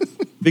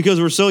 because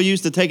we're so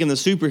used to taking the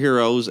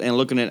superheroes and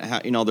looking at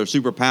how their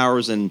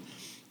superpowers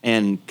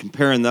and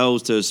comparing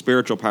those to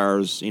spiritual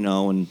powers, and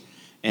going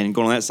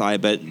on that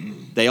side, but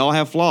they all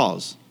have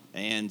flaws,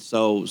 and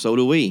so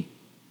do we.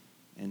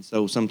 And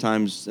so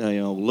sometimes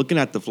looking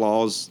at the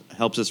flaws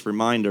helps us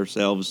remind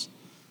ourselves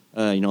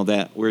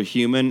that we're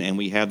human and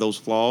we have those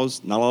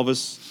flaws. Not all of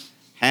us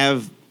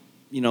have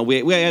we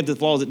have the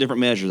flaws at different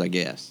measures, I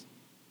guess.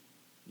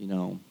 I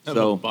have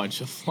a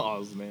bunch of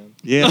flaws, man.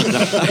 Yeah.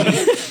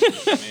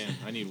 Man,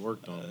 I need work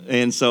on it.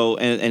 And so,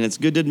 and it's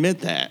good to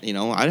admit that,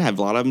 I have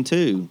a lot of them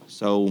too.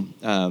 So,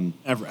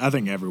 I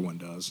think everyone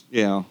does.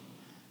 yeah.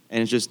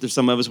 And it's just, there's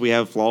some of us, we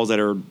have flaws that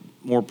are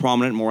more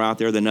prominent, more out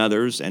there than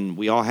others. And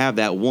we all have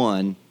that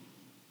one,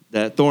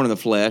 that thorn in the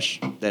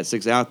flesh that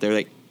sticks out there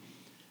that,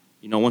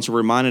 once we're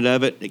reminded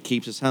of it, it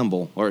keeps us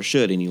humble, or it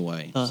should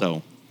anyway.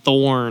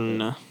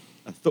 Thorn.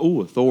 A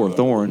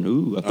thorn.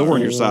 Ooh, a thorn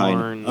in your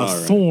side.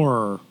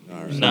 Thor.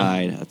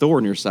 A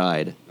thorn in your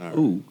side. Right.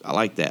 Ooh, I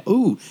like that.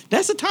 Ooh,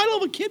 that's the title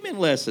of a Kidman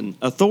lesson.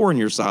 A thorn in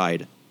your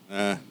side.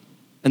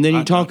 And then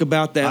you talk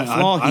about that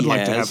flaw I'd he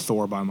like has. to have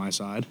Thor by my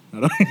side.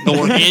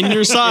 Thorn in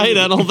your side?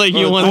 I don't think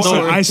you want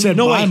Thor. I said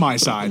by my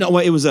side. No,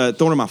 wait, it was a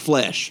thorn in my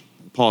flesh.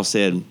 Paul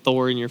said.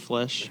 Thor in your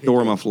flesh.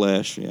 Thorn in my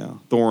flesh, yeah.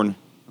 Thorn.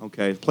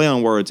 Okay. Play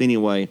on words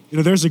anyway.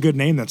 There's a good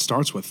name that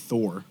starts with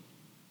Thor.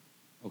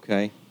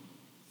 Okay.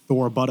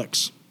 Thor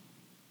buttocks.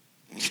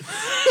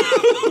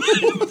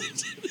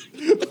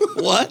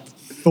 What?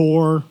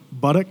 Thor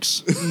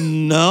buttocks.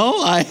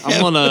 No, I'm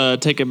gonna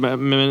take a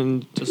minute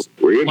and just.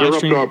 We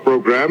interrupt our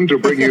program to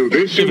bring you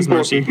this Give us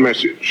mercy. important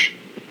message.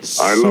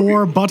 I love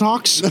Thor you.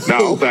 buttocks.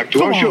 Now back to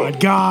Come our show. on,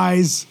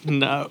 guys.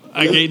 No,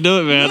 I can't do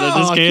it, man. I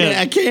just I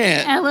can't.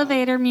 can't.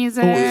 Elevator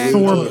music.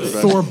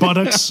 Thor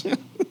buttocks.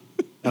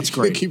 That's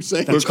great. Keep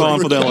saying We're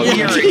calling for the elevator.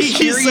 You're He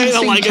keeps saying it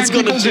experiencing like it's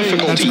gonna technical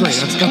change. That's great.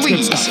 difficulties. That's good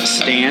Please stuff.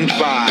 stand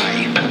by.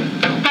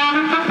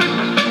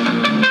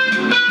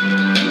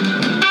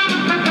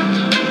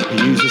 We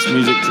use this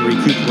music to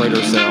recuperate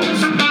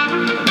ourselves,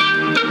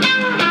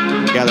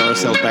 gather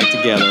ourselves back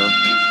together.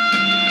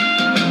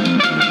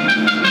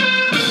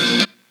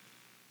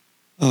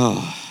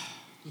 Oh,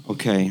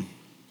 okay.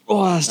 Oh,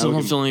 I still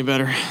don't feel any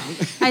better.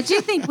 I do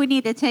think we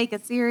need to take a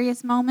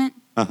serious moment.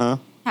 Uh-huh.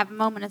 Have a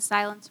moment of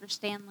silence for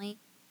Stan Lee.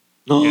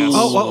 Yes.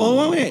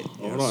 Wait.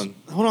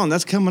 Hold on.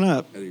 That's coming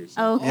up. Okay.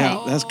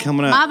 Yeah, that's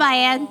coming My up.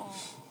 bad.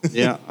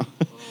 Yeah.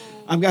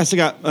 I still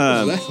got...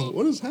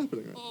 What is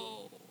happening right now?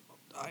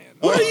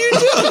 What are you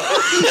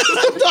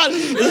doing?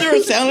 Is there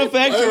a sound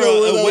effect or I don't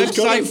know where a that was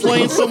coming website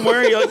playing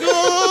somewhere? You're like,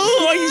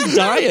 oh, he's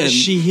dying.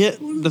 She hit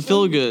the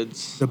feel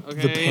goods. The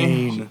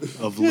pain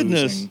of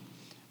Goodness. losing.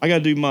 I got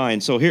to do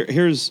mine. So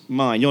here's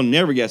mine. You'll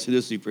never guess who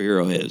this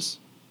superhero is.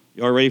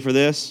 Y'all ready for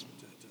this?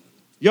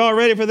 Y'all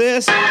ready for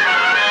this?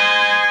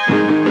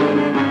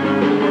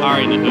 I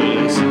already know who it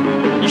is.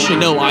 You should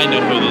know I know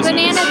who this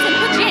Bananas is. and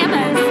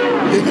pajamas.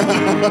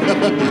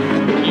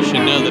 You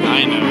should know that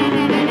I know.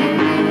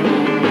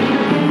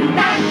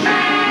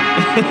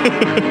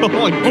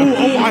 Oh,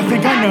 I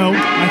think I know.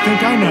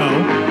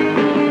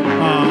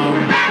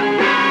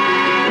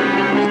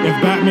 If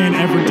Batman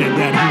ever did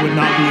that, he would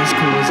not be as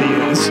cool as he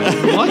is.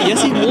 What?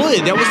 Yes, he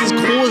would. That was his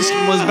coolest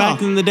was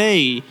back in the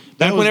day.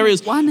 Back whenever he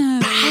was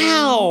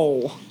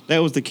pow. That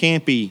was the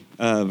campy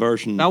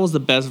version. That was the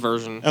best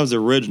version. That was the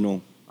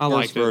original. I first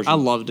liked it. version. I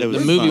loved it. That The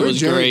was movie fun.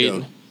 was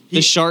great.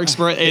 The shark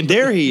spray. And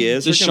there he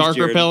is. The Here comes shark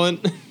Jared.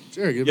 repellent.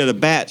 Yeah, the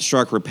bat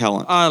shark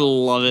repellent. I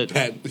love it.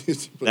 That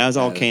was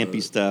all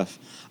campy stuff.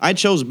 I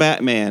chose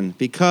Batman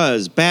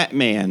because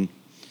Batman,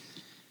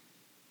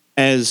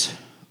 as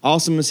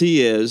awesome as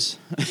he is,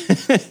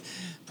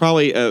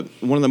 probably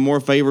one of the more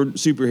favored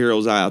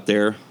superheroes out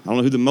there. I don't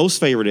know who the most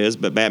favored is,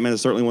 but Batman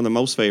is certainly one of the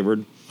most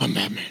favored. I'm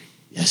Batman.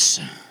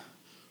 Yes.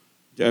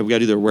 We got to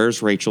do the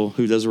Where's Rachel?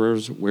 Who does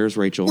Where's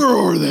Rachel? Where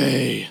are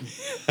they?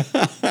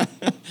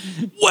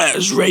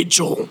 Where's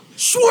Rachel?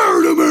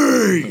 Swear to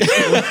me.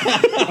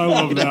 I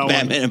love that one.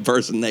 Batman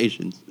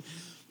impersonations.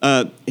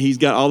 He's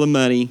got all the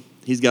money.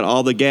 He's got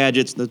all the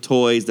gadgets, the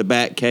toys, the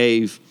Bat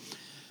Cave,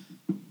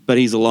 but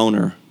he's a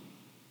loner.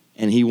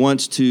 And he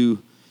wants to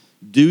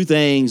do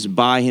things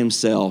by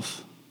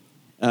himself.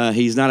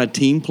 He's not a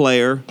team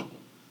player.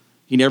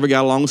 He never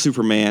got along with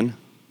Superman.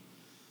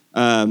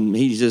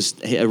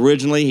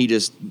 Originally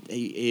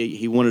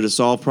he wanted to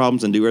solve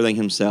problems and do everything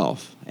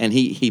himself. And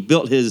he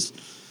built his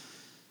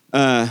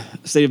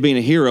state of being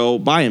a hero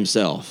by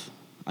himself,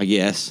 I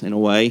guess, in a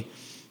way.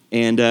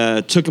 And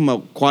took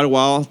him quite a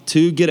while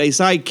to get a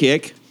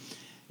sidekick.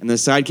 And the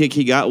sidekick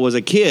he got was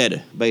a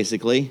kid,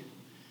 basically.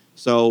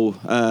 So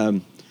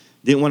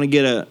didn't want to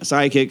get a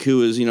sidekick who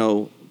was,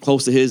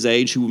 close to his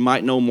age, who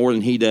might know more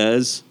than he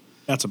does.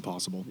 That's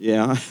impossible.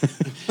 Yeah.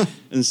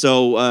 And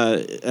so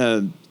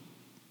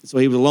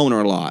he was a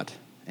loner a lot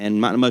and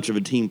not much of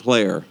a team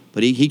player.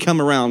 But he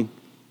come around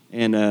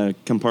and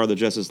come part of the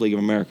Justice League of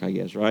America, I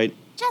guess, right?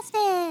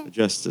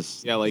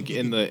 Justice. Yeah, like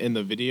in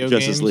the video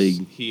Justice games,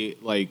 League. he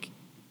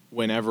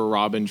whenever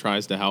Robin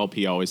tries to help,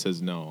 he always says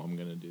no. I'm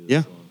gonna do this.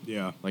 Yeah. One.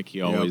 Yeah. Like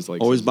he always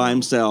Always by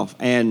himself.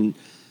 And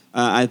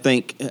I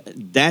think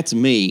that's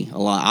me a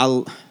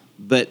lot.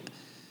 But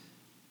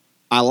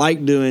I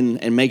like doing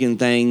and making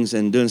things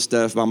and doing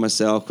stuff by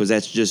myself because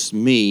that's just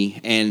me.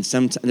 And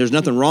sometimes there's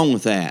nothing wrong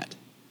with that.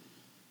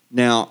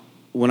 Now,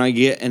 when I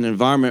get an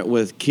environment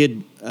with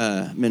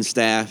men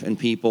staff and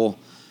people,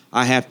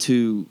 I have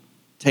to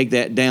take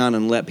that down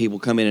and let people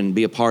come in and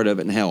be a part of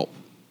it and help.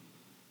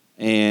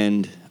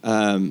 And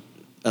a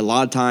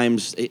lot of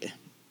times,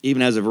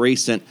 even as of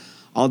recent,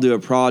 I'll do a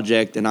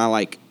project and I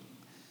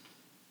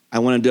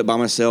want to do it by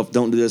myself.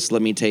 Don't do this.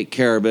 Let me take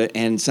care of it.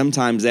 And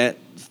sometimes that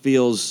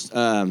feels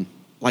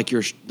like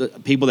the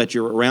people that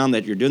you're around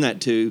that you're doing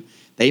that to,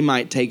 they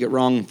might take it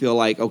wrong and feel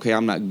like, okay,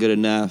 I'm not good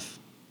enough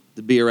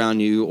to be around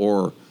you,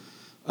 or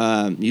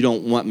you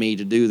don't want me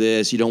to do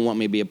this. You don't want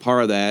me to be a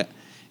part of that.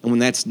 And when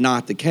that's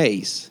not the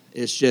case,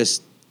 it's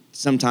just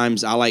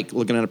sometimes I like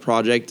looking at a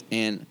project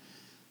and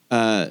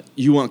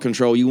you want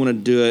control. You want to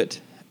do it.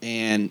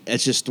 And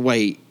it's just the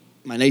way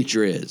my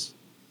nature is.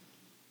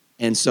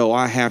 And so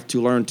I have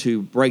to learn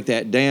to break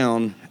that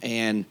down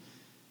and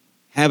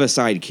have a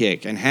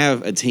sidekick and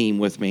have a team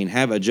with me and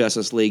have a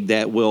Justice League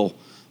that will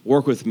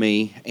work with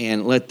me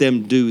and let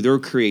them do their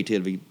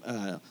creativity,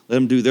 let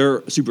them do their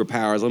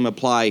superpowers, let them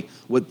apply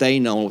what they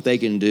know, what they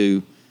can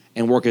do,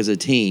 and work as a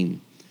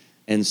team.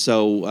 And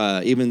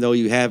so even though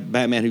you have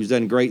Batman who's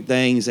done great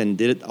things and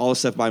did all this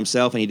stuff by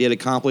himself, and he did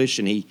accomplish,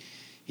 and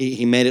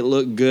he made it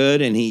look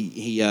good, and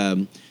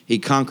he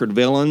conquered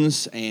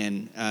villains,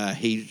 and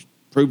he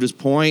proved his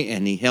point,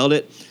 and he held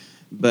it.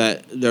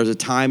 But there's a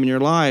time in your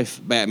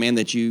life, Batman,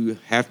 that you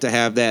have to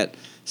have that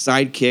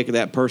sidekick or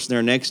that person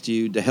there next to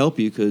you to help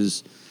you,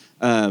 because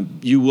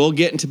you will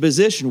get into a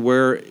position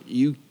where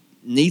you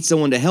need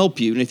someone to help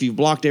you. And if you've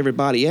blocked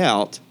everybody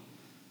out,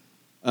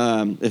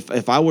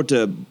 If I were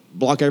to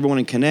block everyone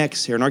in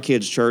Connects here in our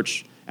kids'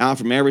 church out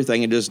from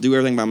everything and just do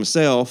everything by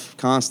myself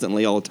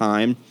constantly all the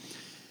time,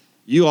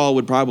 you all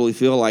would probably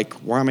feel like,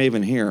 why am I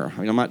even here? I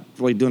mean, I'm not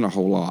really doing a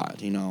whole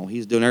lot.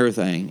 He's doing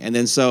everything. And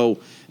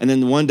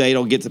then one day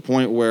it'll get to the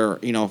point where,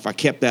 if I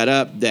kept that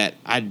up, that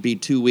I'd be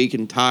too weak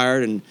and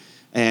tired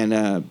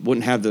and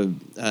wouldn't have the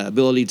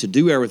ability to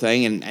do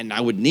everything, and I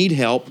would need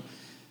help,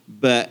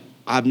 but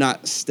I've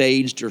not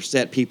staged or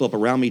set people up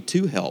around me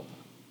to help.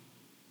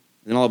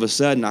 And all of a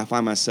sudden, I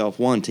find myself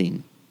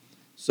wanting.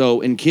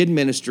 So in kid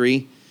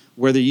ministry,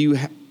 whether you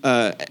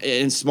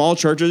in small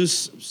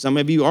churches, some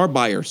of you are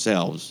by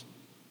yourselves,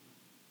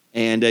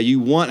 and you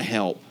want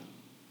help,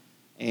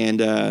 and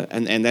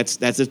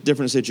that's a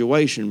different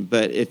situation.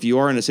 But if you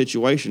are in a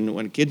situation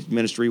in kids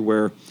ministry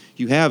where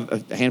you have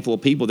a handful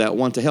of people that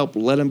want to help,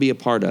 let them be a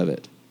part of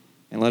it,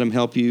 and let them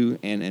help you,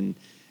 and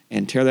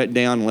tear that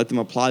down, and let them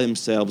apply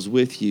themselves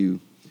with you,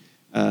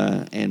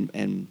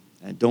 and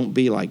don't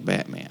be like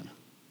Batman.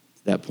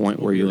 That point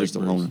where you're just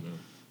alone.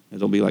 And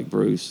don't be like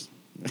Bruce.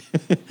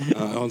 I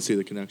don't see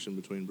the connection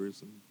between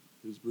Bruce and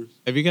who's Bruce.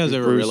 Have you guys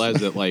ever realized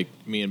that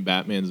me and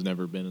Batman's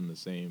never been in the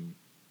same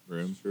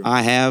room? Sure.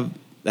 I have.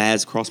 That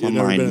has crossed my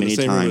mind many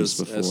times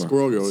before.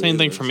 Same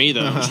thing for me,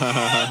 though.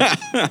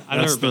 I've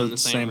never been in the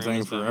same room thing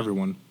as for Batman.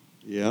 everyone.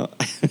 Yeah.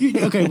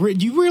 Okay,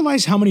 do you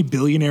realize how many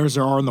billionaires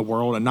there are in the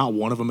world and not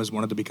one of them has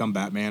wanted to become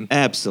Batman?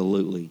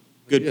 Absolutely.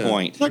 Good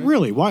point. Like,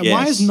 really? Why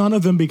has none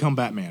of them become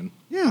Batman?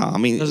 Yeah, I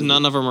mean... Because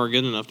none of them are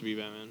good enough to be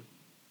Batman.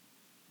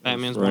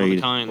 Batman's one of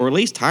a kind. Or at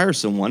least hire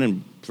someone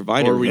and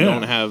provide Or we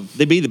don't have...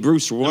 They'd be the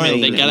Bruce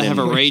Wayne. they got to have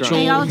a Rachel.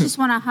 They all just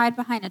want to hide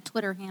behind a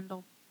Twitter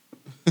handle.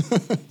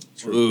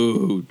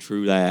 Ooh,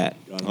 true that.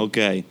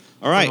 Okay.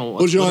 All right.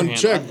 Put you on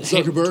check,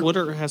 Zuckerberg.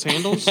 Twitter has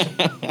handles? All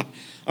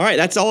right,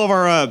 that's all of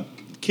our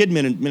kid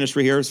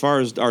ministry here as far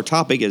as our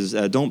topic is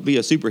don't be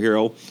a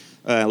superhero.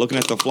 Looking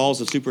at the flaws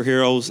of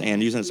superheroes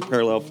and using it as a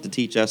parallel to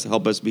teach us, to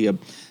help us be a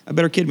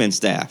better kidmin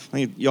staff.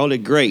 I think y'all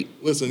did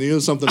great. Listen, you know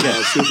something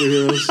about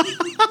superheroes?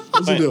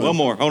 What's he doing? One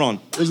more. Hold on.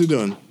 What's he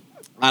doing?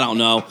 I don't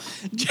know.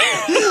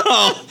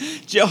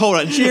 Hold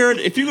on. Jared,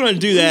 if you're going to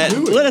do that,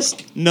 let us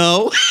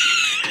know.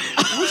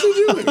 What's he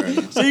doing right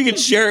now? So you can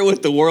share it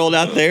with the world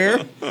out there.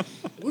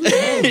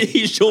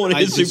 He's showing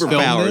his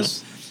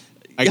superpowers.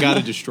 I got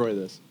to destroy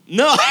this.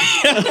 No.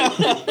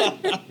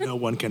 No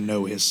one can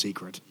know his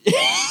secret.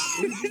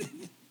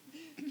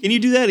 Can you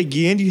do that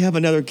again? Do you have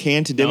another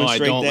can to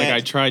demonstrate No, I don't. that?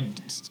 Like, I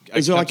tried.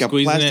 Is there like a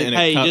squeezing plastic? it and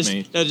it cut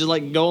me. Just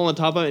like go on the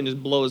top of it and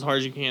just blow as hard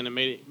as you can and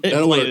made it.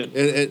 That'll work.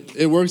 Inflate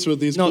It works with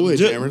these Kool-Aid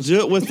jammers.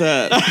 Do it with you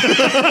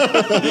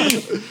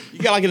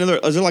got like another?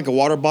 Is there like a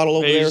water bottle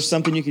over there or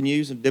something you can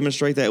use and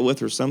demonstrate that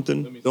with or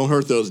something? Don't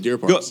hurt those deer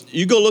parts.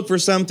 You go look for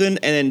something,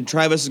 and then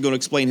Travis is going to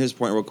explain his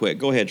point real quick.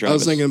 Go ahead, Travis. I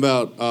was thinking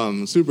about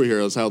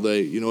superheroes. How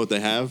they, what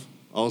they have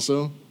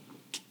also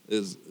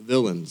is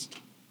villains.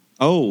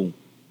 Oh.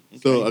 Okay.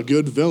 So a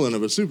good villain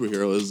of a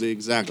superhero is the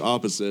exact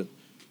opposite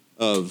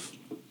of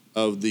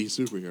the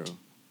superhero.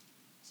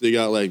 So you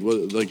got like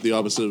the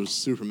opposite of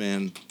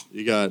Superman.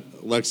 You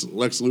got Lex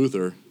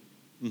Luthor.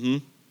 Mm-hmm.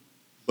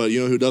 But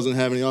you know who doesn't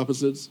have any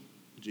opposites?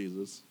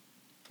 Jesus.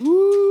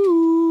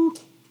 Woo!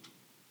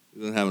 He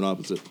doesn't have an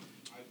opposite.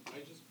 I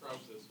just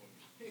crushed this one,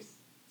 guys.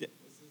 This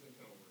isn't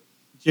gonna work.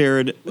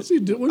 Jared, what's he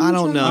doing? I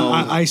don't know.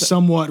 I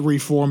somewhat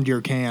reformed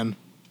your can.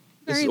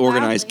 This is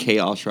organized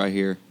chaos right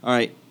here. All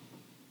right.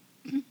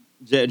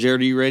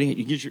 Jared, are you ready?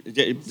 You get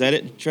is that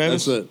it,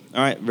 Travis? That's it.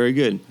 All right, very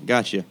good.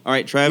 Got you. All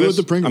right, Travis. with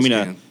the Pringles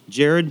can.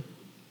 Jared.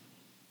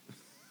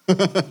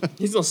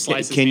 He's gonna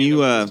slice his Can hand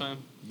you up this time.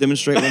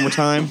 demonstrate one more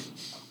time?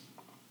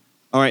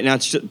 All right, now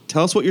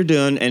tell us what you're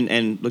doing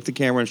and look at the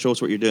camera and show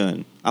us what you're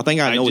doing. I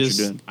think I know what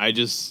you're doing. I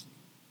just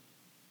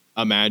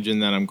imagine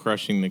that I'm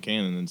crushing the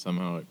can and then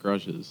somehow it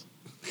crushes.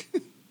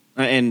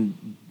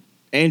 And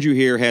Andrew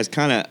here has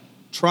kind of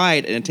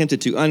tried and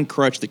attempted to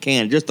uncrutch the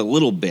can just a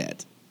little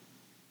bit.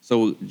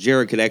 So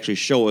Jared could actually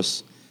show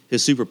us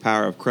his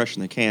superpower of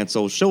crushing the can.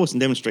 So show us and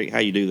demonstrate how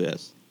you do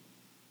this.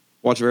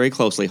 Watch very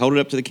closely. Hold it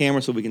up to the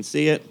camera so we can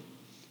see it.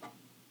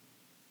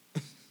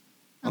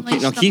 Now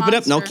keep it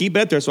up. No, keep it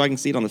up there so I can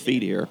see it on the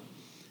feed here.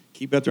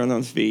 Keep it up there on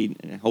the feed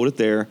and hold it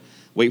there.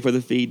 Wait for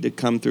the feed to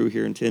come through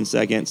here in 10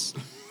 seconds.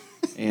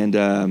 And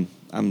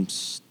I'm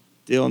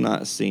still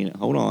not seeing it.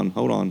 Hold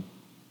on.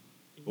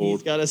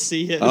 He's got to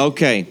see it.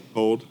 Okay.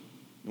 Hold.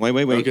 Wait.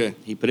 Okay.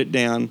 He put it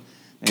down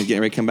and he's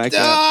getting ready to come back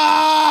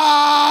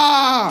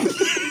up.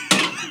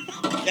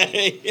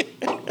 Okay.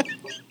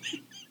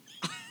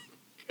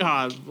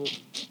 God.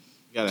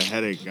 Got a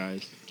headache,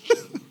 guys.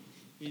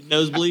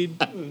 Nosebleed.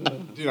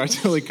 Dude, I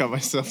totally cut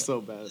myself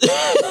so bad.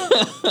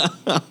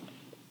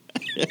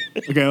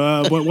 Okay,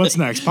 what's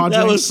next? Pod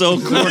That drinks? was so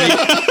corny.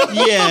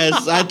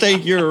 Yes, I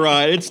think you're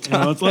right. It's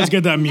time. Let's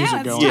get that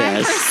music Yeah,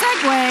 it's going.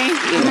 time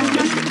for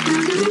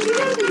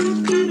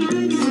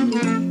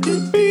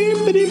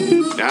a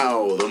segue.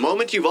 Now, the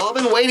moment you've all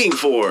been waiting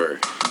for.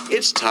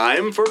 It's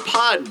time for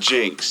Pod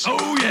Jinx.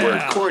 Oh, yeah.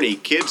 Where corny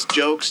kids'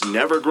 jokes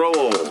never grow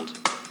old.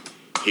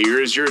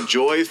 Here's your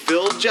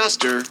joy-filled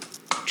jester,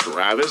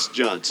 Travis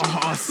Johnson.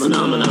 I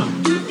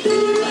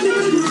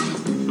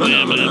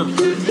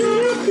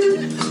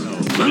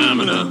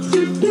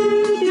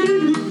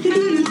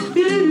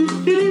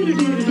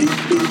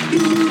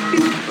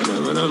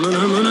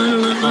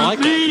like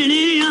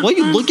that. What are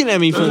you looking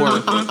at me for?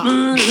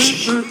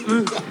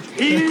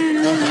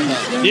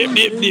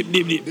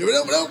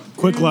 Yep.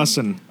 Quick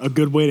lesson: a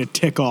good way to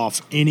tick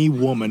off any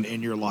woman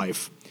in your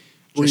life.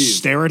 Just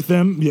stare at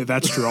them. Yeah,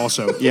 that's true.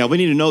 Also, Yeah, we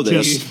need to know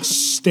this. just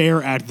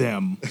stare at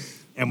them,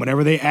 and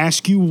whenever they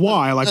ask you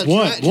why, like Can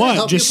I what,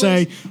 help just you,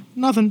 say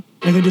nothing,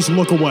 and then just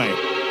look away.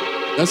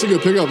 That's a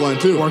good pickup line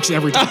too. Works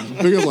every time.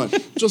 Pickup line.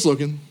 Just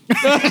looking.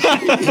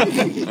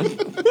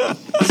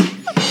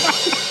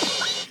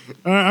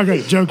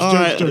 Okay, jokes. All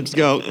right, let's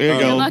go. Here you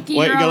go. lucky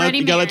Wait, you're you gotta let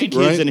the already kids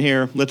married. in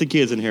here. Let the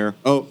kids in here.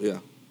 Oh yeah.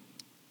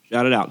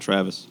 Shout it out,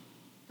 Travis.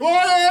 Come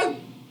on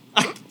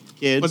in.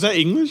 Kids. Was that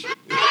English? They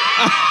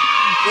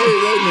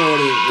know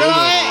what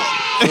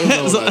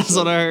it is. That's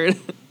what I heard.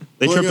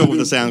 They Well, trip yeah, over the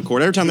dude. sound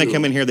cord. Every time they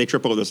come in here, they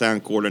trip over the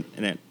sound cord,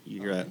 and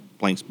you hear that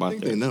blank I spot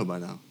think there. they know by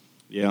now.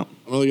 Yeah.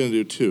 I'm only gonna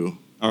do 2.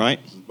 All right.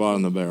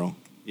 Bottom of the barrel.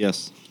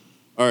 Yes.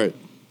 All right.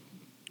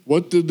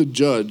 What did the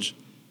judge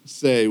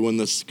say when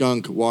the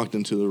skunk walked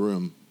into the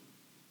room?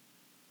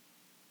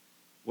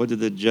 What did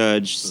the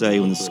judge say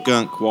when the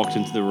skunk walked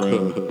into the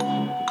room?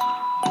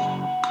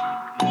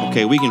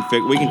 Okay, we can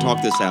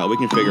talk this out. We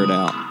can figure it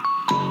out.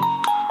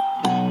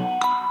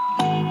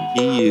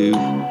 You.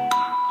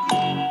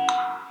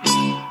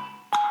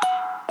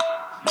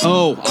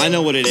 Oh, I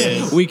know what it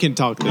is. We can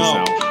talk this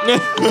out.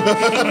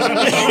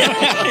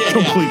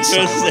 Complete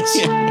silence.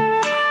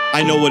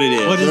 I know what it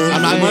is. What is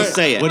I'm not it? going to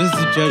say it What does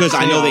the judge because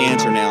I say know the on it?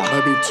 answer now.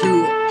 Might be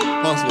 2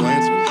 possible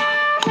answers.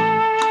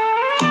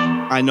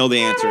 I know the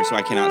answer, so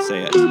I cannot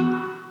say it.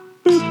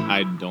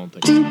 I don't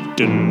think.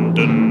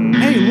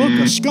 Hey, look,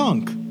 a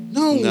skunk.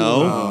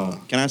 No.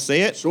 Can I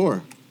say it?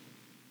 Sure.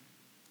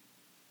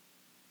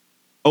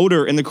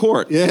 Odor in the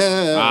court.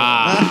 Yeah.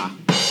 Ah.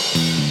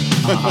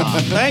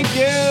 Thank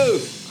you.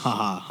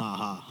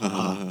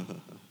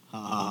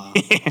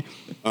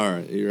 All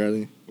right. You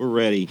ready? We're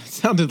ready.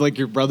 Sounded like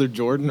your brother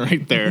Jordan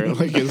right there.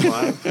 Like his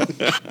laugh.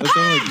 That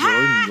sounded like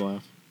Jordan's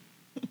laugh.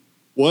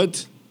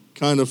 What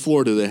kind of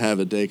floor do they have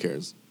at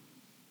daycares?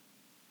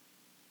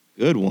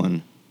 Good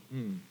one.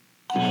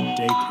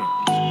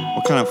 Daycare.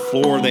 What kind of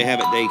floor they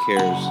have at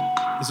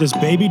daycares? Is this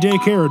baby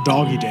daycare or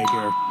doggy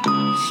daycare?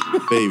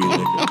 Baby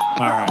daycare.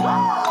 All right.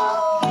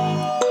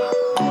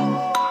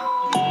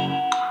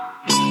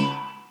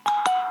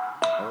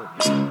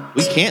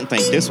 We can't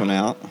think this one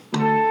out.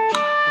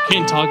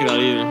 Can't talk it out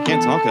either.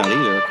 Can't talk about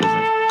either.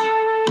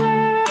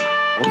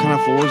 What kind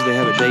of floors do they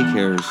have at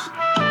daycares?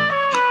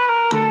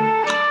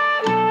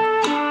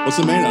 What's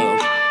it made out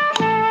of?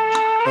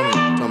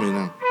 Tell me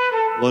now.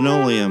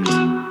 Linoleum.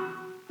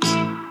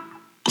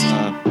 I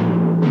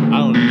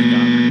don't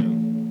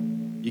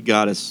know. You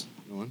got us.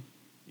 Go on.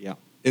 Yeah.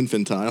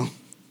 Infantile.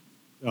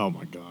 Oh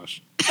my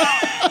gosh.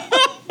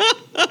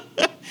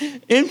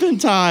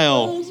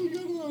 Infantile. That's a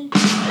good one.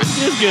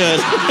 It's good.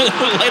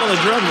 Late on the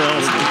drum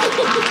roll.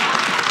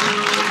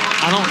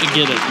 I don't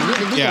get it.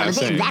 Yeah,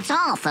 same. That's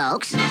all,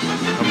 folks. I'm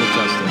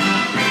adjusting.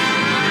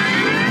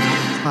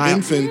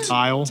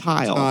 Infantile.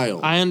 Tile.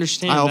 I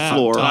understand Tile that,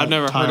 floor. but I've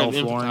never heard Tile of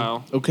flooring.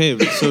 infantile. Okay,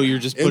 so you're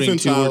just putting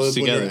 2 Infantile words is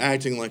when together. you're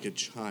acting like a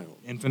child.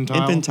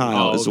 Infantile.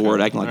 Infantile Oh, is the okay. word,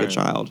 acting like All a right.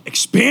 child.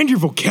 Expand your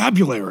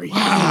vocabulary.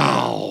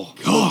 Wow.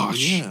 Gosh.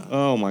 Yeah.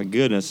 Oh my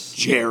goodness.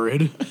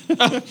 Jared.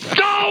 That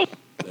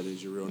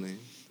is your real name?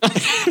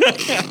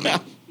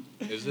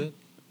 Is it?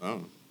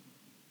 Oh.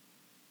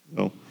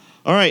 Oh.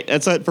 All right,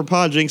 that's it for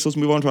Pod Jinx. Let's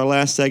move on to our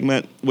last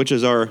segment, which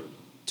is our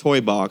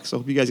toy box. I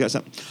hope you guys got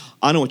something.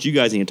 I know what you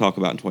guys need to talk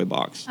about in toy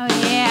box. Oh,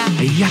 yeah.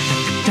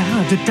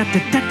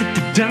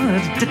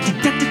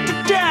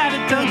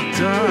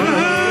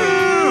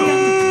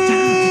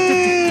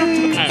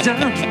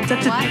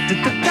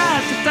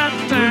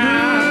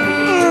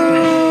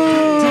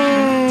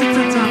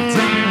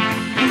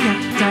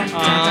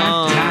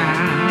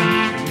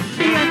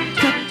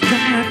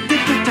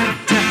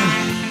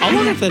 I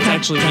wonder if that's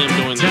actually him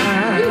doing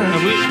that.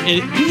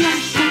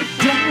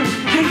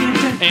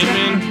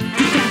 Ant-Man?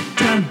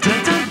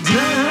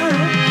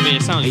 I mean,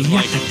 it sounded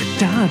like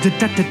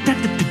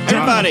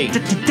Everybody.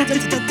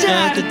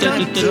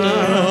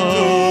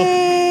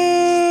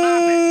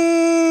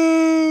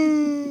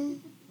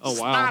 Oh,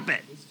 wow.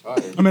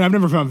 I mean, I've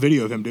never found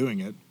video of him doing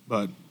it,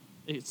 but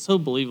It's so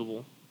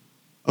believable.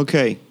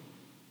 Okay.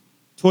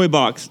 Toy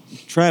box.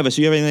 Travis,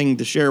 you have anything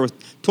to share with?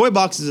 Toy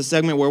box is a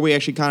segment where we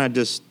actually kind of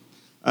just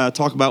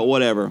talk about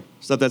whatever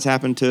stuff that's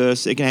happened to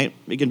us. It can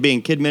be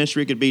in kid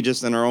ministry. It could be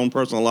just in our own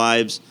personal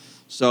lives.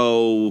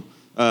 So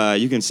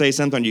you can say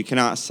something. You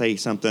cannot say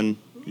something.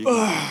 You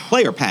can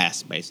play or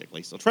pass,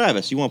 basically. So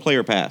Travis, you want to play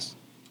or pass?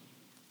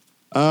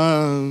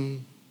 I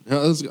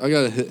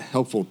got a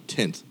helpful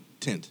hint.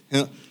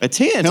 A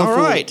 10. All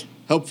right.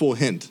 Helpful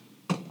hint.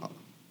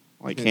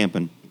 Like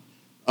camping.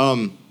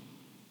 So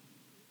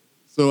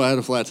I had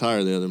a flat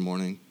tire the other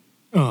morning.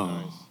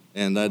 oh,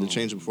 and I had to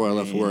change it before I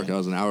left for work. I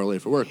was an hour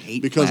late for work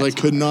Hate because flat I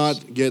could tires.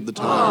 not get the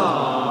tire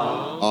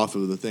off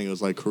of the thing. It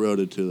was like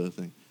corroded to the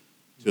thing,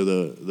 to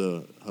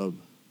the hub.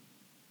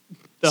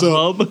 The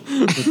So- hub.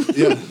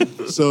 Yeah.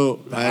 So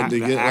I had to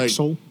the get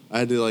axle? I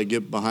had to like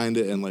get behind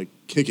it and like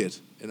kick it,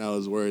 and I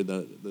was worried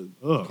that the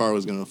Ugh. car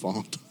was gonna fall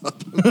on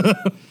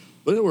top.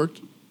 But it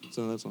worked.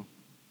 So that's all.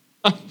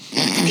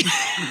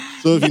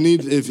 So if you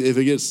need, if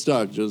it gets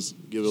stuck, just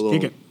give it a little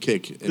kick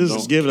kick. And Just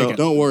don't, give it a-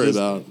 don't worry just-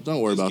 about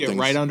Get things.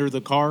 right under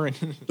the car and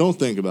Don't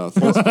think about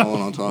things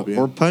falling on top of you.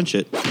 Or punch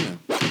it.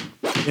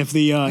 If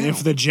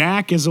the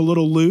jack is a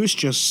little loose,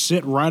 just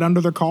sit right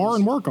under the car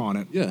and work on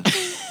it. Yeah.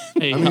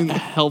 Hey, I mean,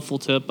 helpful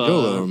tip.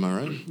 YOLO, am I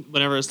right?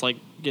 Whenever it's like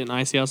getting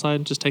icy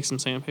outside, just take some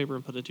sandpaper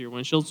and put it to your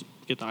windshields.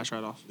 Get the ice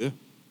right off. Yeah.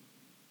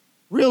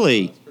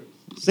 Really?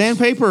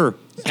 Sandpaper.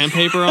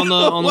 Sandpaper on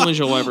the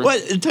windshield wiper.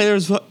 What?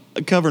 Taylor's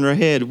covering her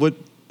head. What?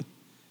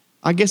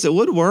 I guess it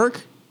would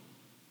work.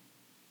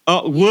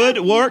 Oh, would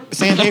work.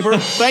 Sandpaper.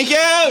 Thank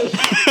you.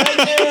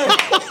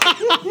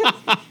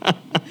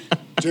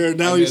 Jared,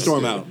 now I you missed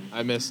storm it. out.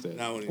 I missed it.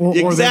 Now when you- Or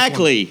this one.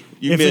 Exactly.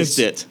 You If missed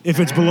it's- it. If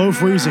it's below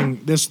freezing,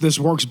 this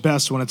works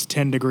best when it's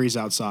 10 degrees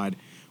outside.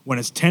 When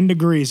it's 10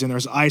 degrees and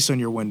there's ice on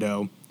your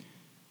window,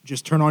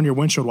 just turn on your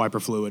windshield wiper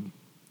fluid.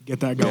 Get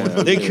that going.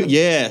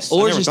 Yes. I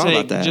Or never just thought take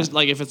about that. just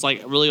like if it's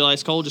like really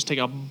ice cold, just take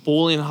a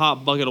boiling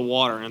hot bucket of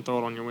water and throw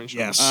it on your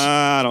windshield. Yes.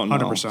 I don't know.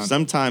 100%.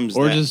 Sometimes.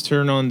 Or that- just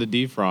turn on the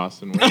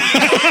defrost and wait.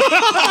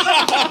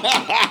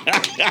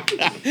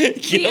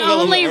 The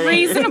only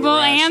reasonable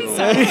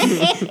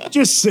answer.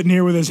 Just sitting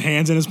here with his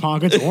hands in his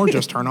pockets, or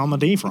just turn on the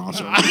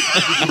defroster.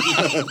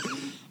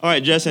 All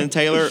right, Justin and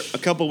Taylor, a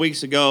couple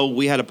weeks ago,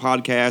 we had a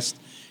podcast,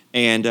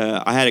 and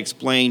I had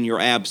explained your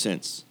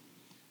absence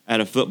at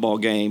a football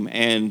game,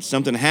 and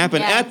something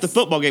happened Yes. at the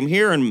football game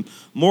here in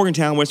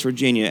Morgantown, West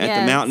Virginia, at the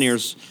Yes.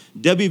 Mountaineers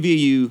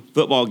WVU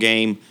football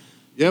game.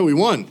 Yeah, we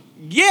won.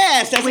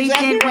 Yes, that's We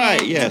exactly did win.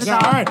 right. It Yes. was All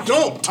right.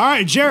 Don't. All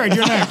right, Jared,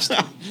 you're next.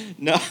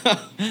 No.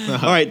 All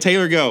right,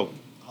 Taylor, go.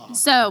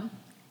 So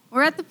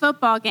we're at the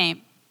football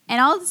game, and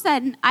all of a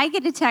sudden, I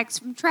get a text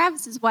from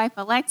Travis's wife,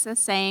 Alexa,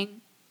 saying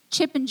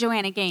Chip and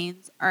Joanna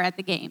Gaines are at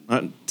the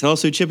game. Tell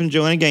us who Chip and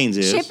Joanna Gaines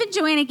is. Chip and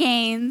Joanna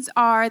Gaines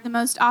are the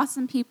most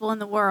awesome people in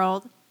the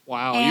world.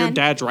 Wow, And- your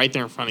dad's right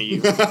there in front of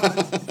you.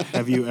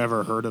 Have you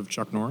ever heard of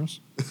Chuck Norris?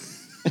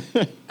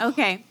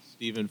 Okay.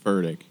 Stephen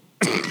Furtick.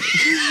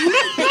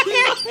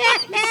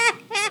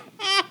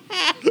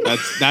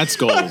 That's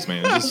goals,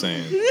 man. Just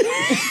saying.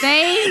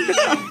 They.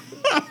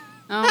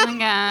 Oh my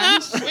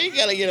gosh. we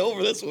got to get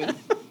over this one.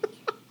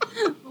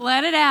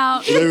 Let it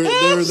out. They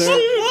were there.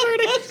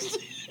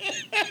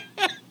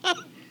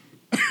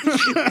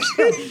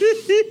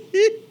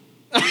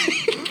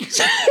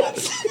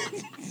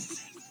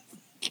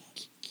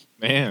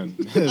 Man.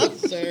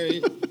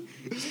 Sorry.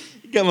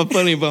 Got my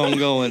funny bone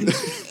going.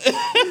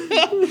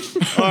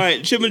 All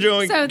right, Chip and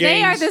Joanna So Gaines.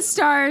 they are the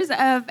stars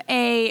of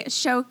a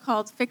show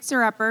called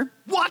Fixer Upper.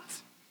 What?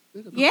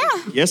 Yeah.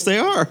 Yes, they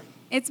are.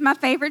 It's my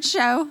favorite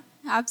show.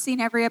 I've seen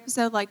every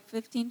episode like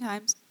 15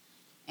 times.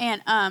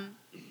 And Come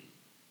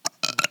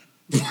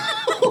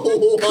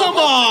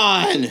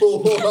on,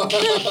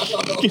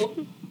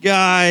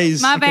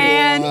 guys. my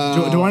bad.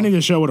 Do I need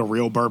to show what a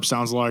real burp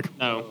sounds like?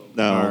 No.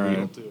 No. All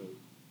right.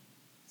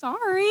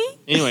 Sorry.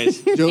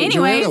 Anyways, Anyways.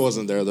 Joanna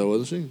wasn't there though,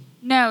 wasn't she?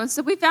 No,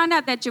 so we found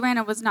out that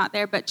Joanna was not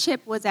there, but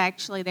Chip was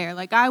actually there.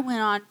 Like I went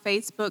on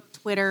Facebook,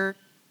 Twitter,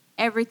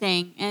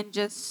 everything, and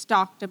just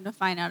stalked him to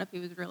find out if he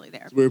was really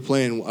there. We were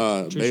playing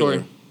True Baylor.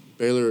 story.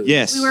 Baylor.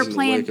 Yes. We were in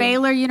playing Waco.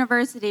 Baylor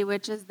University,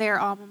 which is their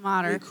alma We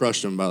mater.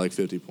 crushed them by like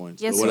 50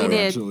 points. Yes, but we whatever.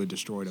 did. Absolutely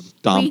destroyed him.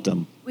 Stomped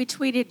them. We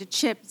tweeted to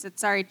Chip, said,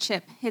 "Sorry,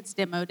 Chip, it's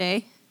demo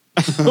day."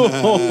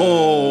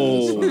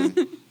 Oh,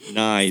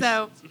 nice.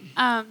 So,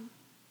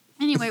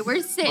 anyway,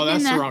 we're sitting Oh,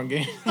 that's in the the wrong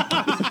game.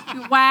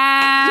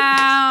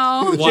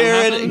 wow. What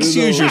Jared, happened?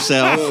 excuse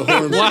yourself.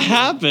 What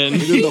happened?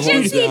 He did the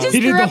horns He down. just He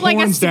did threw the up like a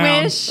horns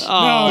down. swish.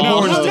 Oh, The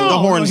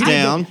horns he did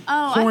down.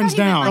 Oh, I Horns thought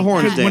he meant down. like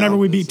horns that. down. Whenever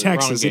we beat Wrong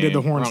Texas, he did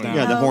the game. horns Wrong down.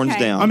 Yeah, the Oh, horns okay.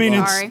 down. I mean,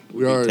 it's- Sorry.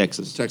 We are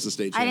Texas. Texas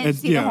State I champions.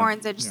 didn't see yeah. the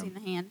horns. I just Yeah. seen the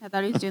hand. I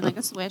thought he was doing like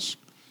a swish.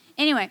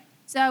 Anyway,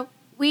 so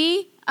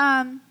we,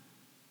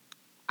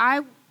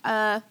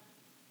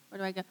 where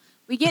do I go?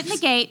 We get in the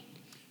gate,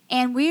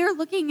 and we are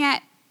looking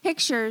at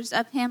pictures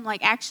of him,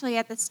 like actually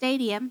at the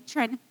stadium,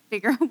 trying to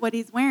figure out what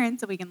he's wearing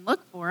so we can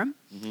look for him.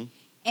 Mm-hmm.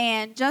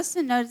 And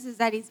Justin notices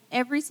that he's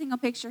every single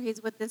picture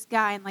he's with this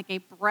guy in like a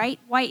bright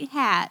white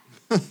hat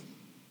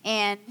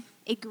and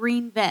a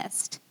green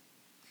vest.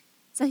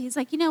 So he's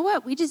like, you know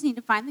what? We just need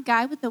to find the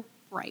guy with the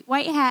bright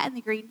white hat and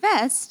the green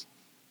vest,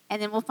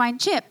 and then we'll find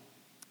Chip.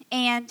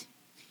 And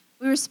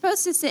we were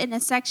supposed to sit in a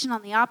section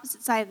on the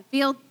opposite side of the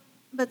field,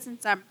 but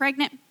since I'm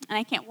pregnant and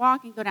I can't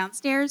walk and go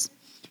downstairs,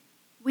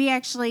 we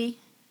actually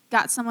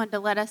got someone to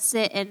let us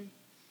sit in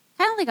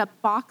kind of like a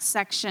box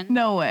section.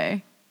 No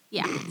way.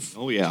 Yeah,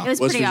 Oh, yeah. it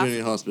was West pretty Virginia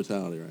awesome.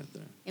 hospitality right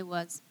there. It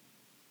was.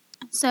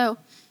 So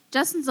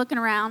Justin's looking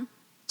around.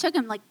 Took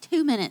him like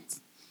 2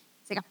 minutes.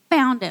 He's like, I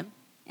found him.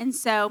 And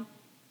so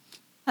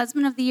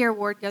Husband of the Year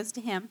award goes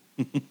to him.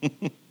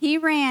 He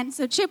ran.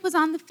 So Chip was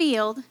on the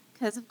field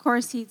because, of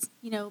course, he's,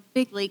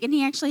 big league. And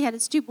he actually had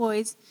his two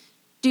boys,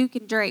 Duke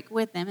and Drake,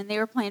 with him. And they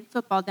were playing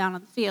football down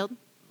on the field.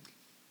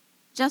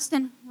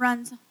 Justin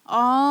runs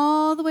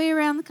all the way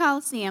around the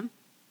Coliseum,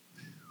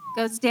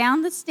 goes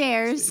down the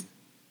stairs,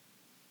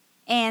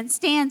 and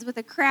stands with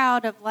a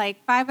crowd of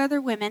like 5 other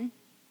women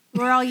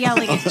who are all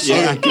yelling at Chip.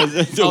 Yeah, because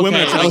the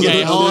women are trying to Okay,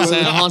 get hold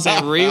on a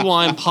second.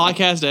 Rewind,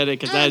 podcast edit,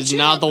 because that is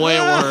not the way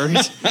it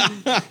works.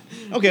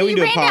 Okay, we He can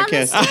do a ran down the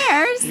podcast.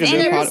 stairs, We can and do a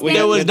there pod- was we There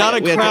have- was we not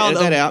have a to crowd edit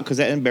that of- out because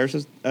that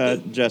embarrasses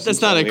Justin.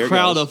 That's not so a here it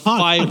crowd goes. of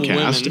 5 women.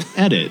 Podcast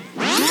edit.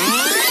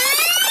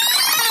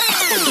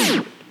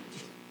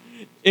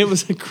 It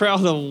was a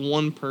crowd of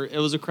one It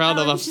was a crowd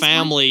Oh, of it a was just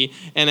family,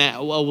 and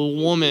a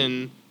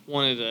woman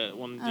wanted to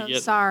Oh,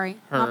 get. sorry.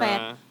 her, My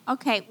bad.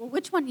 Okay, well,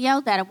 which one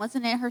yelled at him?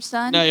 Wasn't it her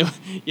son? No,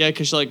 yeah,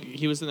 because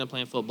he was in there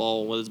playing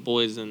football with his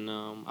boys, and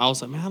I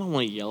was like, man, I don't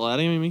want to yell at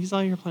him. I mean, he's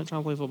out here trying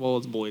to play football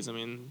with his boys. I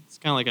mean, it's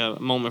kind of like a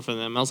moment for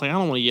them. I was like, I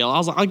don't want to yell. I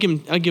was like, I'll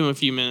give him a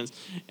few minutes.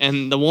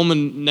 And the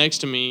woman next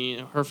to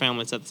me, her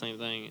family said the same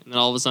thing. And then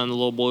all of a sudden, the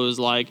little boy was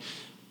like,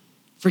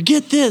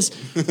 forget this,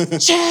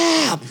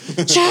 Chap.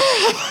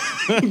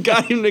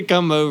 Got him to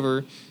come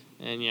over,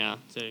 and yeah.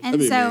 So.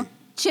 And so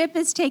Chip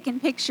is taking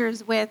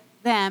pictures with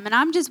them, and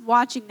I'm just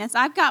watching this.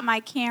 I've got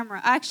my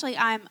camera. Actually,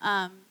 I'm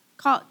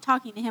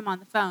talking to him on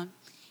the phone,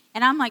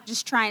 and I'm like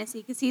just trying to see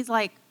because he's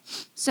like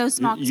so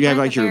small. 'cause You have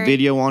we're in like the your very-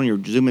 video on.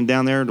 You're zooming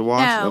down there to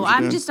watch. Is that No, what you're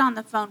I'm doing? just on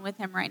the phone with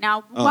him right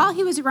now. Oh. While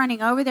he was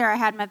running over there, I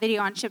had my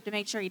video on Chip to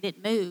make sure he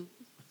didn't move,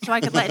 so I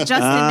could let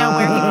Justin know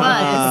where he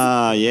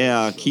was.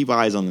 Yeah. Keep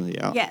eyes on it.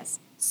 Yeah. Yes.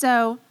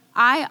 So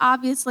I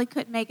obviously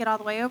couldn't make it all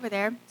the way over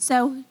there.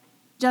 So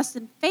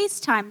Justin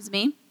FaceTimes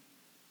me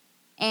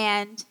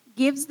and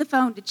gives the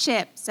phone to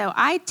Chip. So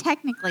I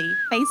technically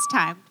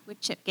FaceTimed with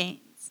Chip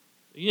Gaines.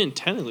 You didn't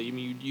technically. I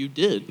mean, you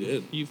did.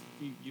 You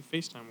You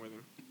FaceTime with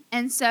him.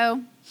 And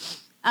so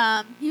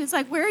he was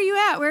like, "Where are you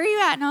at? Where are you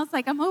at?" And I was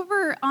like, "I'm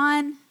over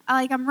on,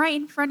 I'm right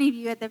in front of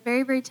you at the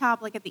very, very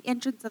top, like at the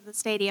entrance of the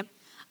stadium."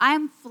 I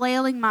am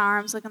flailing my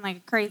arms, looking like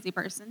a crazy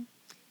person.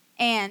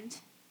 And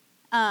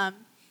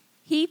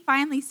he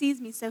finally sees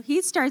me, so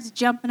he starts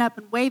jumping up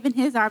and waving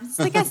his arms. It's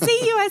like, I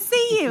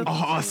see you.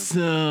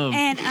 Awesome.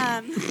 And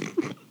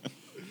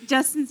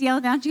Justin's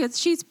yelling down. She goes,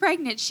 she's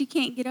pregnant. She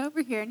can't get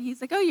over here. And he's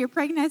like, oh, you're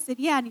pregnant? I said,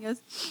 yeah. And he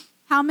goes,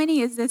 how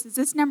many is this? Is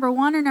this number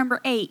 1 or number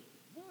 8?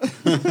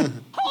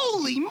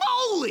 Holy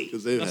moly!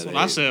 That's what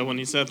I said when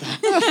he said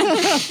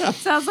that.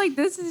 So I was like,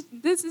 this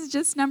is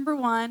just number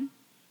 1.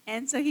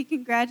 And so he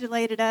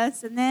congratulated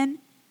us. And then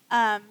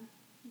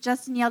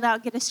Justin yelled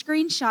out, get a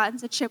screenshot. And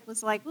so Chip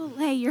was like, well,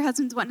 hey, your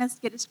husband's wanting us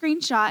to get a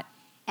screenshot.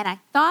 And I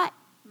thought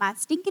my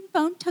stinking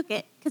phone took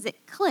it because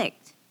it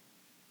clicked,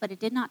 but it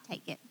did not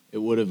take it. It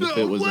would have if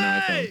it was an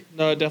iPhone.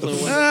 No, it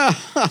definitely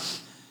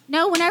wasn't.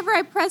 No, whenever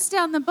I pressed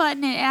down the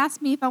button, it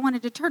asked me if I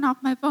wanted to turn off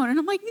my phone. And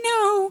I'm like,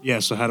 no. Yeah,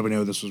 so how do we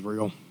know this was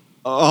real?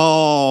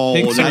 Oh,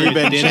 Pixar now you've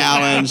been didn't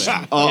challenged.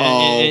 happen.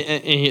 Uh-oh.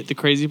 And the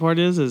crazy part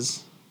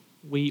is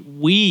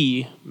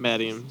we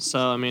met him. So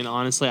I mean,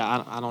 honestly,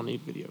 I don't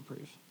need video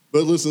proof.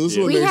 But listen, this is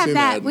what We makes have me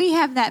that. mad. We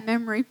have that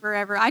memory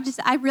forever. I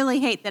really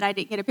hate that I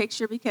didn't get a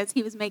picture because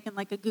he was making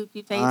like a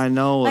goofy face. I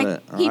know like,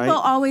 it, all people right?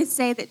 always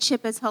say that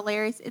Chip is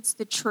hilarious. It's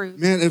the truth.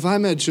 Man, if I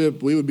met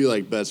Chip, we would be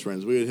like best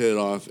friends. We would hit it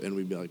off, and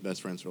we'd be like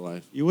best friends for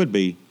life. You would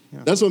be.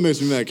 Yeah. That's what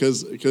makes me mad,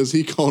 because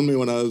he called me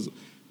when I was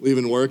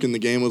leaving work, and the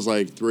game was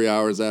like 3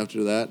 hours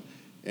after that.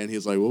 And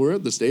he's like, well, we're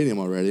at the stadium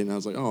already. And I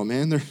was like, oh,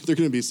 man, they're going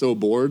to be so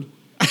bored.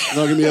 They're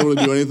not going to be able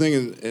to do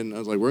anything. And I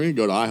was like, we're going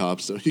to go to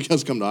IHOP, so you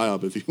guys come to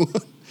IHOP if you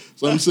want.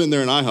 So I'm sitting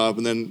there in IHOP,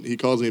 and then he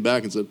calls me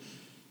back and said,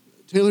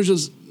 Taylor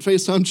just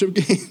FaceTime Chip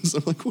Gaines.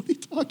 I'm like, what are you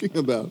talking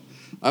about?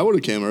 I would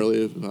have came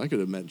early if I could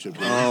have met Chip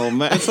Gaines. Oh,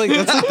 man. That's like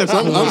the So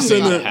I'm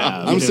sitting there.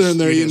 have. I'm sitting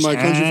there You eating just my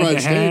country had fried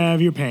to steak.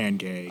 have your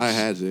pancakes. I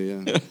had to,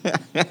 yeah.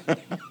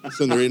 I'm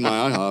sitting there eating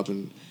my IHOP,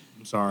 and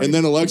I'm sorry. and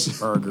then Alexa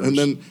Burgers. and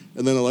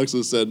then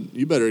Alexa said,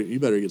 "You better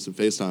get some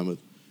FaceTime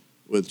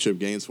with Chip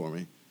Gaines for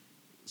me."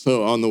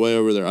 So on the way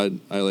over there, I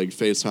like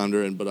FaceTimed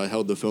her, but I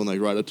held the phone like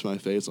right up to my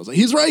face. I was like,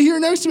 "He's right here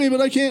next to me,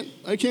 but I can't.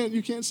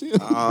 You can't see him."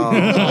 Oh.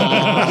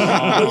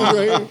 But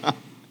he's right here.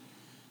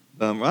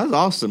 Well, that's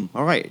awesome.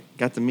 All right.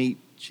 Got to meet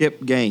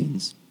Chip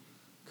Gaines.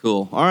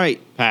 Cool. All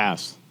right.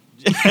 Pass.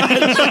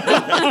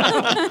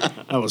 That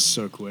was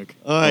so quick.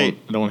 All right.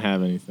 I don't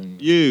have anything.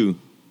 You.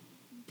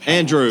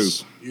 Andrew.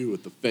 You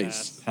with the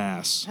face.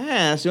 Pass.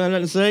 Pass. You have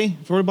nothing to say?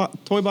 Toy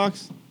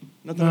box?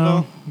 Nothing at No,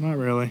 all? not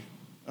really.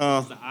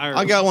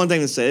 I got one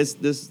thing to say.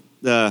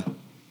 I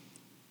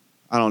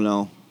don't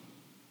know.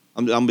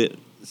 It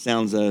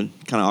sounds kind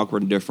of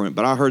awkward and different,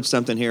 but I heard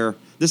something here.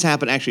 This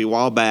happened actually a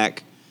while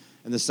back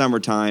in the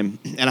summertime,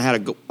 and I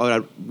had to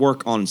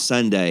work on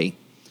Sunday.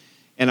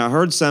 And I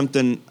heard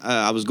something.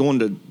 I was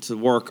going to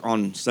work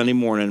on Sunday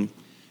morning,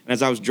 and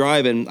as I was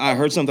driving, I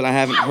heard something I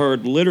haven't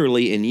heard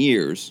literally in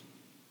years.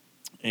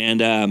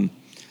 And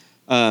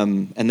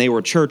they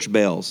were church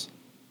bells.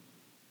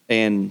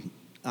 And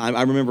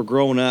I remember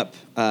growing up,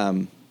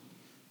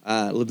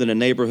 lived in a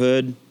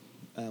neighborhood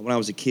when I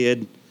was a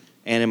kid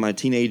and in my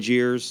teenage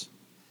years,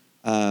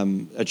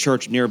 a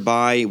church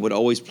nearby would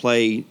always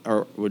play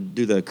or would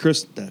do the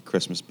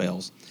Christmas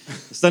bells,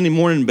 the Sunday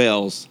morning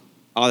bells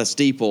on the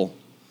steeple,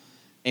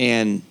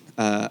 and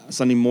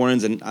Sunday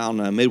mornings and I don't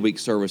know midweek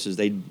services.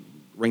 They'd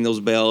ring those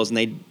bells, and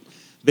they'd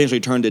eventually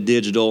turn to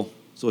digital,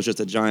 so it's just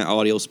a giant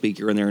audio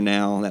speaker in there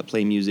now that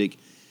play music,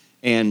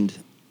 and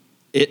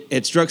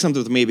it struck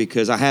something with me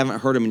because I haven't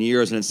heard them in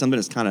years, and it's something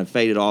that's kind of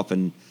faded off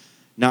and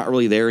not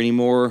really there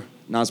anymore,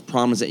 not as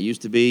prominent as it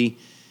used to be.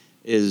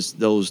 Is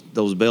those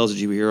bells that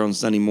you hear on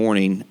Sunday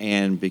morning,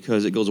 and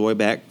because it goes way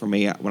back for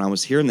me when I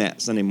was hearing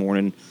that Sunday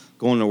morning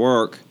going to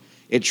work,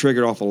 it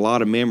triggered off a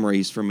lot of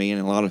memories for me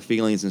and a lot of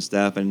feelings and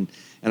stuff, and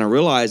I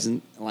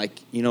realized, like,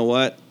 you know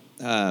what,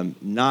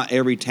 not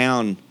every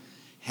town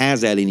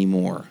has that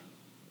anymore,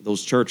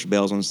 those church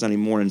bells on Sunday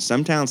morning.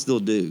 Some towns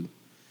still do,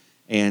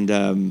 and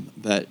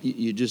but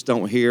you just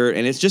don't hear it,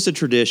 and it's just a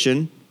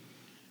tradition.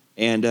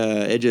 And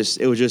it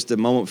was just a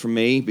moment for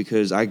me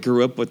because I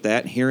grew up with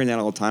that, hearing that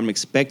all the time,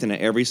 expecting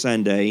it every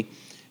Sunday.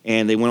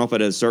 And they went off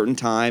at a certain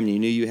time, and you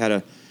knew you had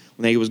when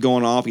they was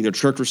going off, either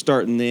church was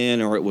starting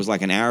then or it was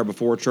like an hour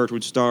before church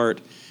would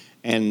start.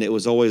 And it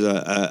was always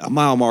a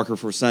mile marker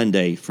for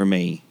Sunday for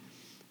me.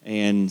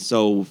 And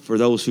so for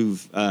those who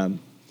are in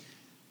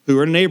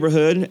the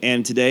neighborhood,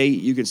 and today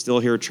you can still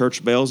hear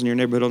church bells in your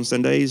neighborhood on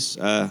Sundays,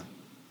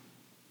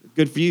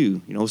 good for you.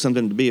 You know,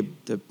 something to be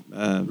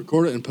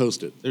record it and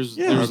post it. There's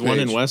one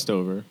in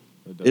Westover.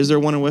 Is there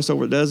one in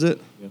Westover that does it?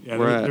 Yeah,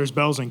 there's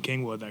bells in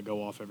Kingwood that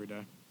go off every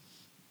day.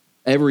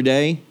 Every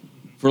day?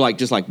 For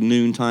just like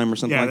noon time or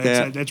something like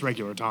that? That's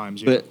regular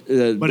times, yeah.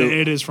 But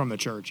it is from the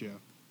church, yeah.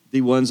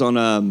 The ones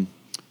on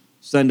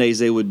Sundays,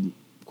 they would,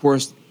 of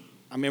course,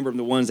 I remember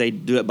the ones they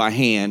do it by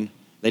hand.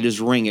 They just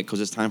ring it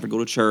because it's time to go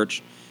to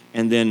church.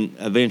 And then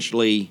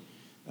eventually,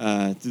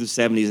 through the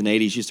 70s and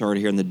 80s, you started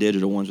hearing the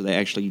digital ones where they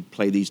actually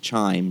play these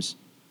chimes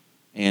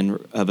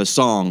and of a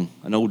song,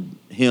 an old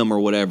hymn or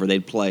whatever,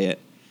 they'd play it.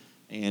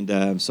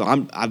 And so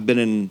I've been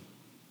in,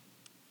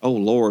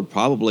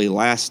 probably the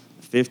last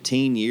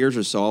 15 years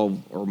or so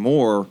or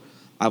more,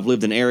 I've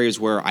lived in areas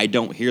where I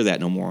don't hear that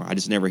no more. I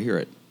just never hear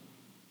it.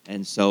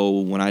 And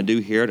so when I do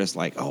hear it, it's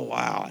like, oh,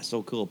 wow, it's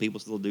so cool. People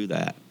still do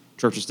that.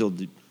 Churches still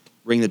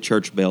ring the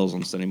church bells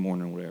on Sunday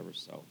morning or whatever,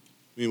 so.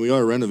 I mean, we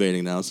are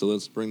renovating now, so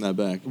let's bring that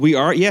back. We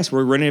are, yes.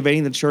 We're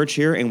renovating the church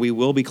here, and we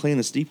will be cleaning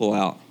the steeple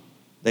out.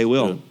 They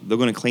will. Yeah. They're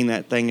going to clean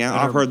that thing out.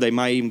 I've heard they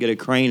might even get a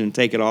crane and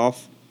take it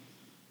off.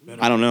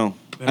 I don't know.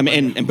 And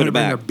put it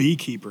back. Bring a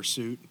beekeeper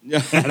suit. Yeah,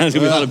 there's going to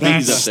be a lot of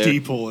bees up there.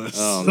 Steeple is.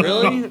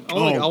 Really? I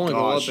want to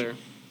go up there.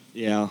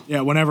 Yeah.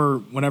 Yeah.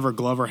 Whenever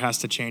Glover has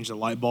to change the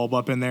light bulb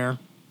up in there,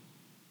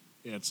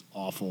 it's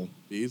awful.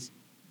 Bees?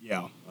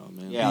 Yeah. Oh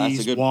man. Yeah, bees,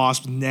 that's a good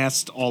wasps,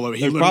 nests all over.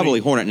 There's probably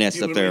hornet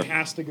nests up there. He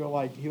has to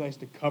go he likes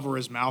to cover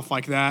his mouth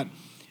like that,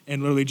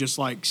 and literally just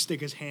stick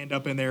his hand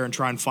up in there and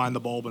try and find the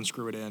bulb and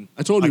screw it in.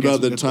 I told you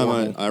about the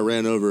time I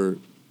ran over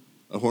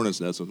a hornet's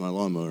nest with my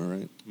lawnmower,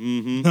 right?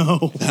 Mm-hmm.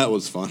 No. That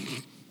was fun.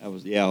 That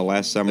was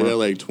last summer. I had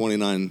like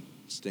 29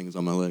 stings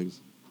on my legs.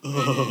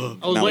 I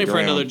was waiting for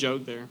another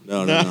joke there.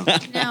 No. No,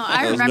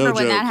 I remember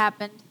when that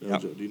happened. No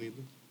joke. Do you need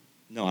this?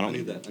 No, I don't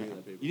need that. I need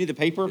that paper. You need the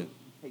paper? Yeah.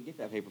 Hey, get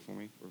that paper for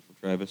me, for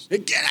Travis. Hey,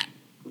 get it!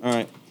 All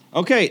right.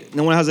 Okay,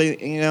 no one has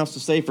anything else to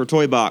say for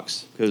Toy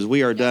Box, because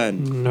we are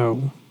done.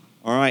 No.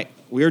 All right,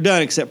 we are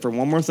done except for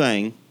one more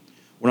thing.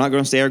 We're not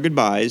going to say our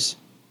goodbyes,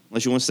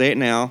 unless you want to say it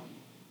now.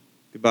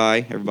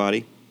 Goodbye,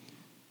 everybody.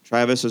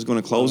 Travis is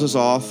going to close us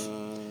off.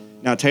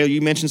 Now, Taylor,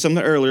 you mentioned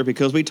something earlier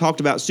because we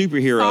talked about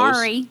superheroes.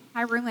 Sorry,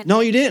 I ruined it.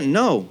 No, you didn't.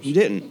 No, you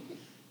didn't.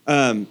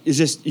 It's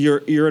just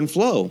you're in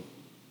flow.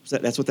 So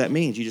that's what that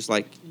means. You just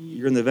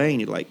you're in the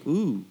vein. You're like,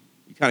 ooh.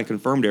 You kind of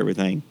confirmed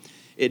everything.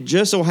 It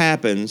just so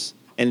happens,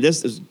 and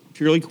this is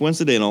purely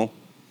coincidental,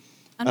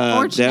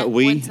 that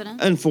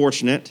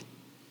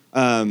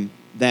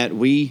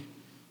we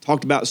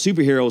talked about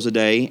superheroes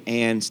today,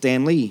 and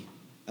Stan Lee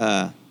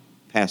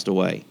passed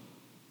away.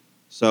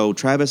 So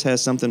Travis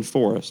has something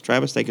for us.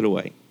 Travis, take it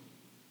away.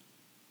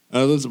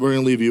 We're going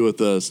to leave you with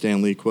the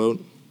Stan Lee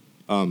quote,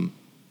 and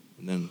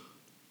then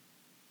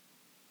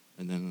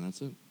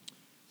that's it.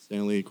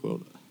 Stan Lee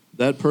quote: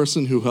 "That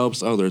person who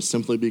helps others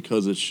simply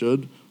because it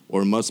should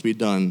or must be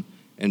done,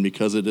 and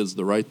because it is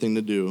the right thing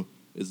to do,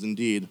 is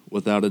indeed,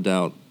 without a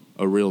doubt,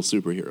 a real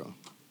superhero."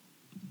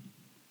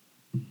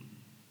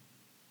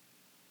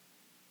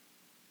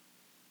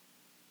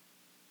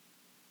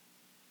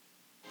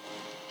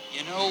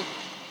 You know,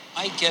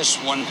 I guess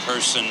one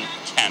person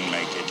can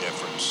make a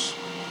difference.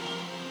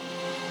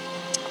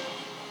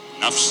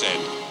 Enough said.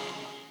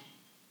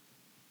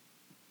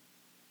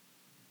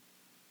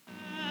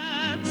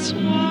 That's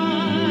why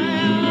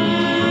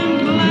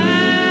I'm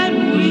glad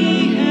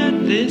we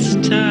had this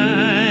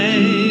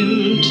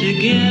time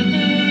together,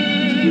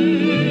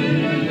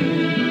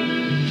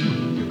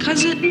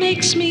 'cause it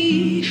makes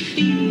me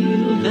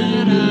feel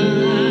that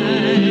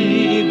I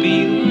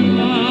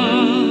belong.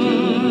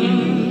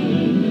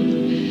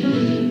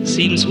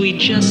 Seems we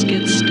just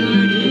get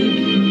started,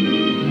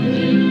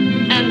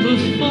 and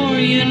before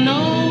you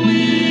know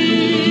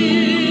it,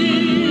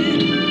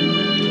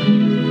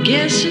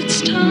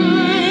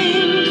 time.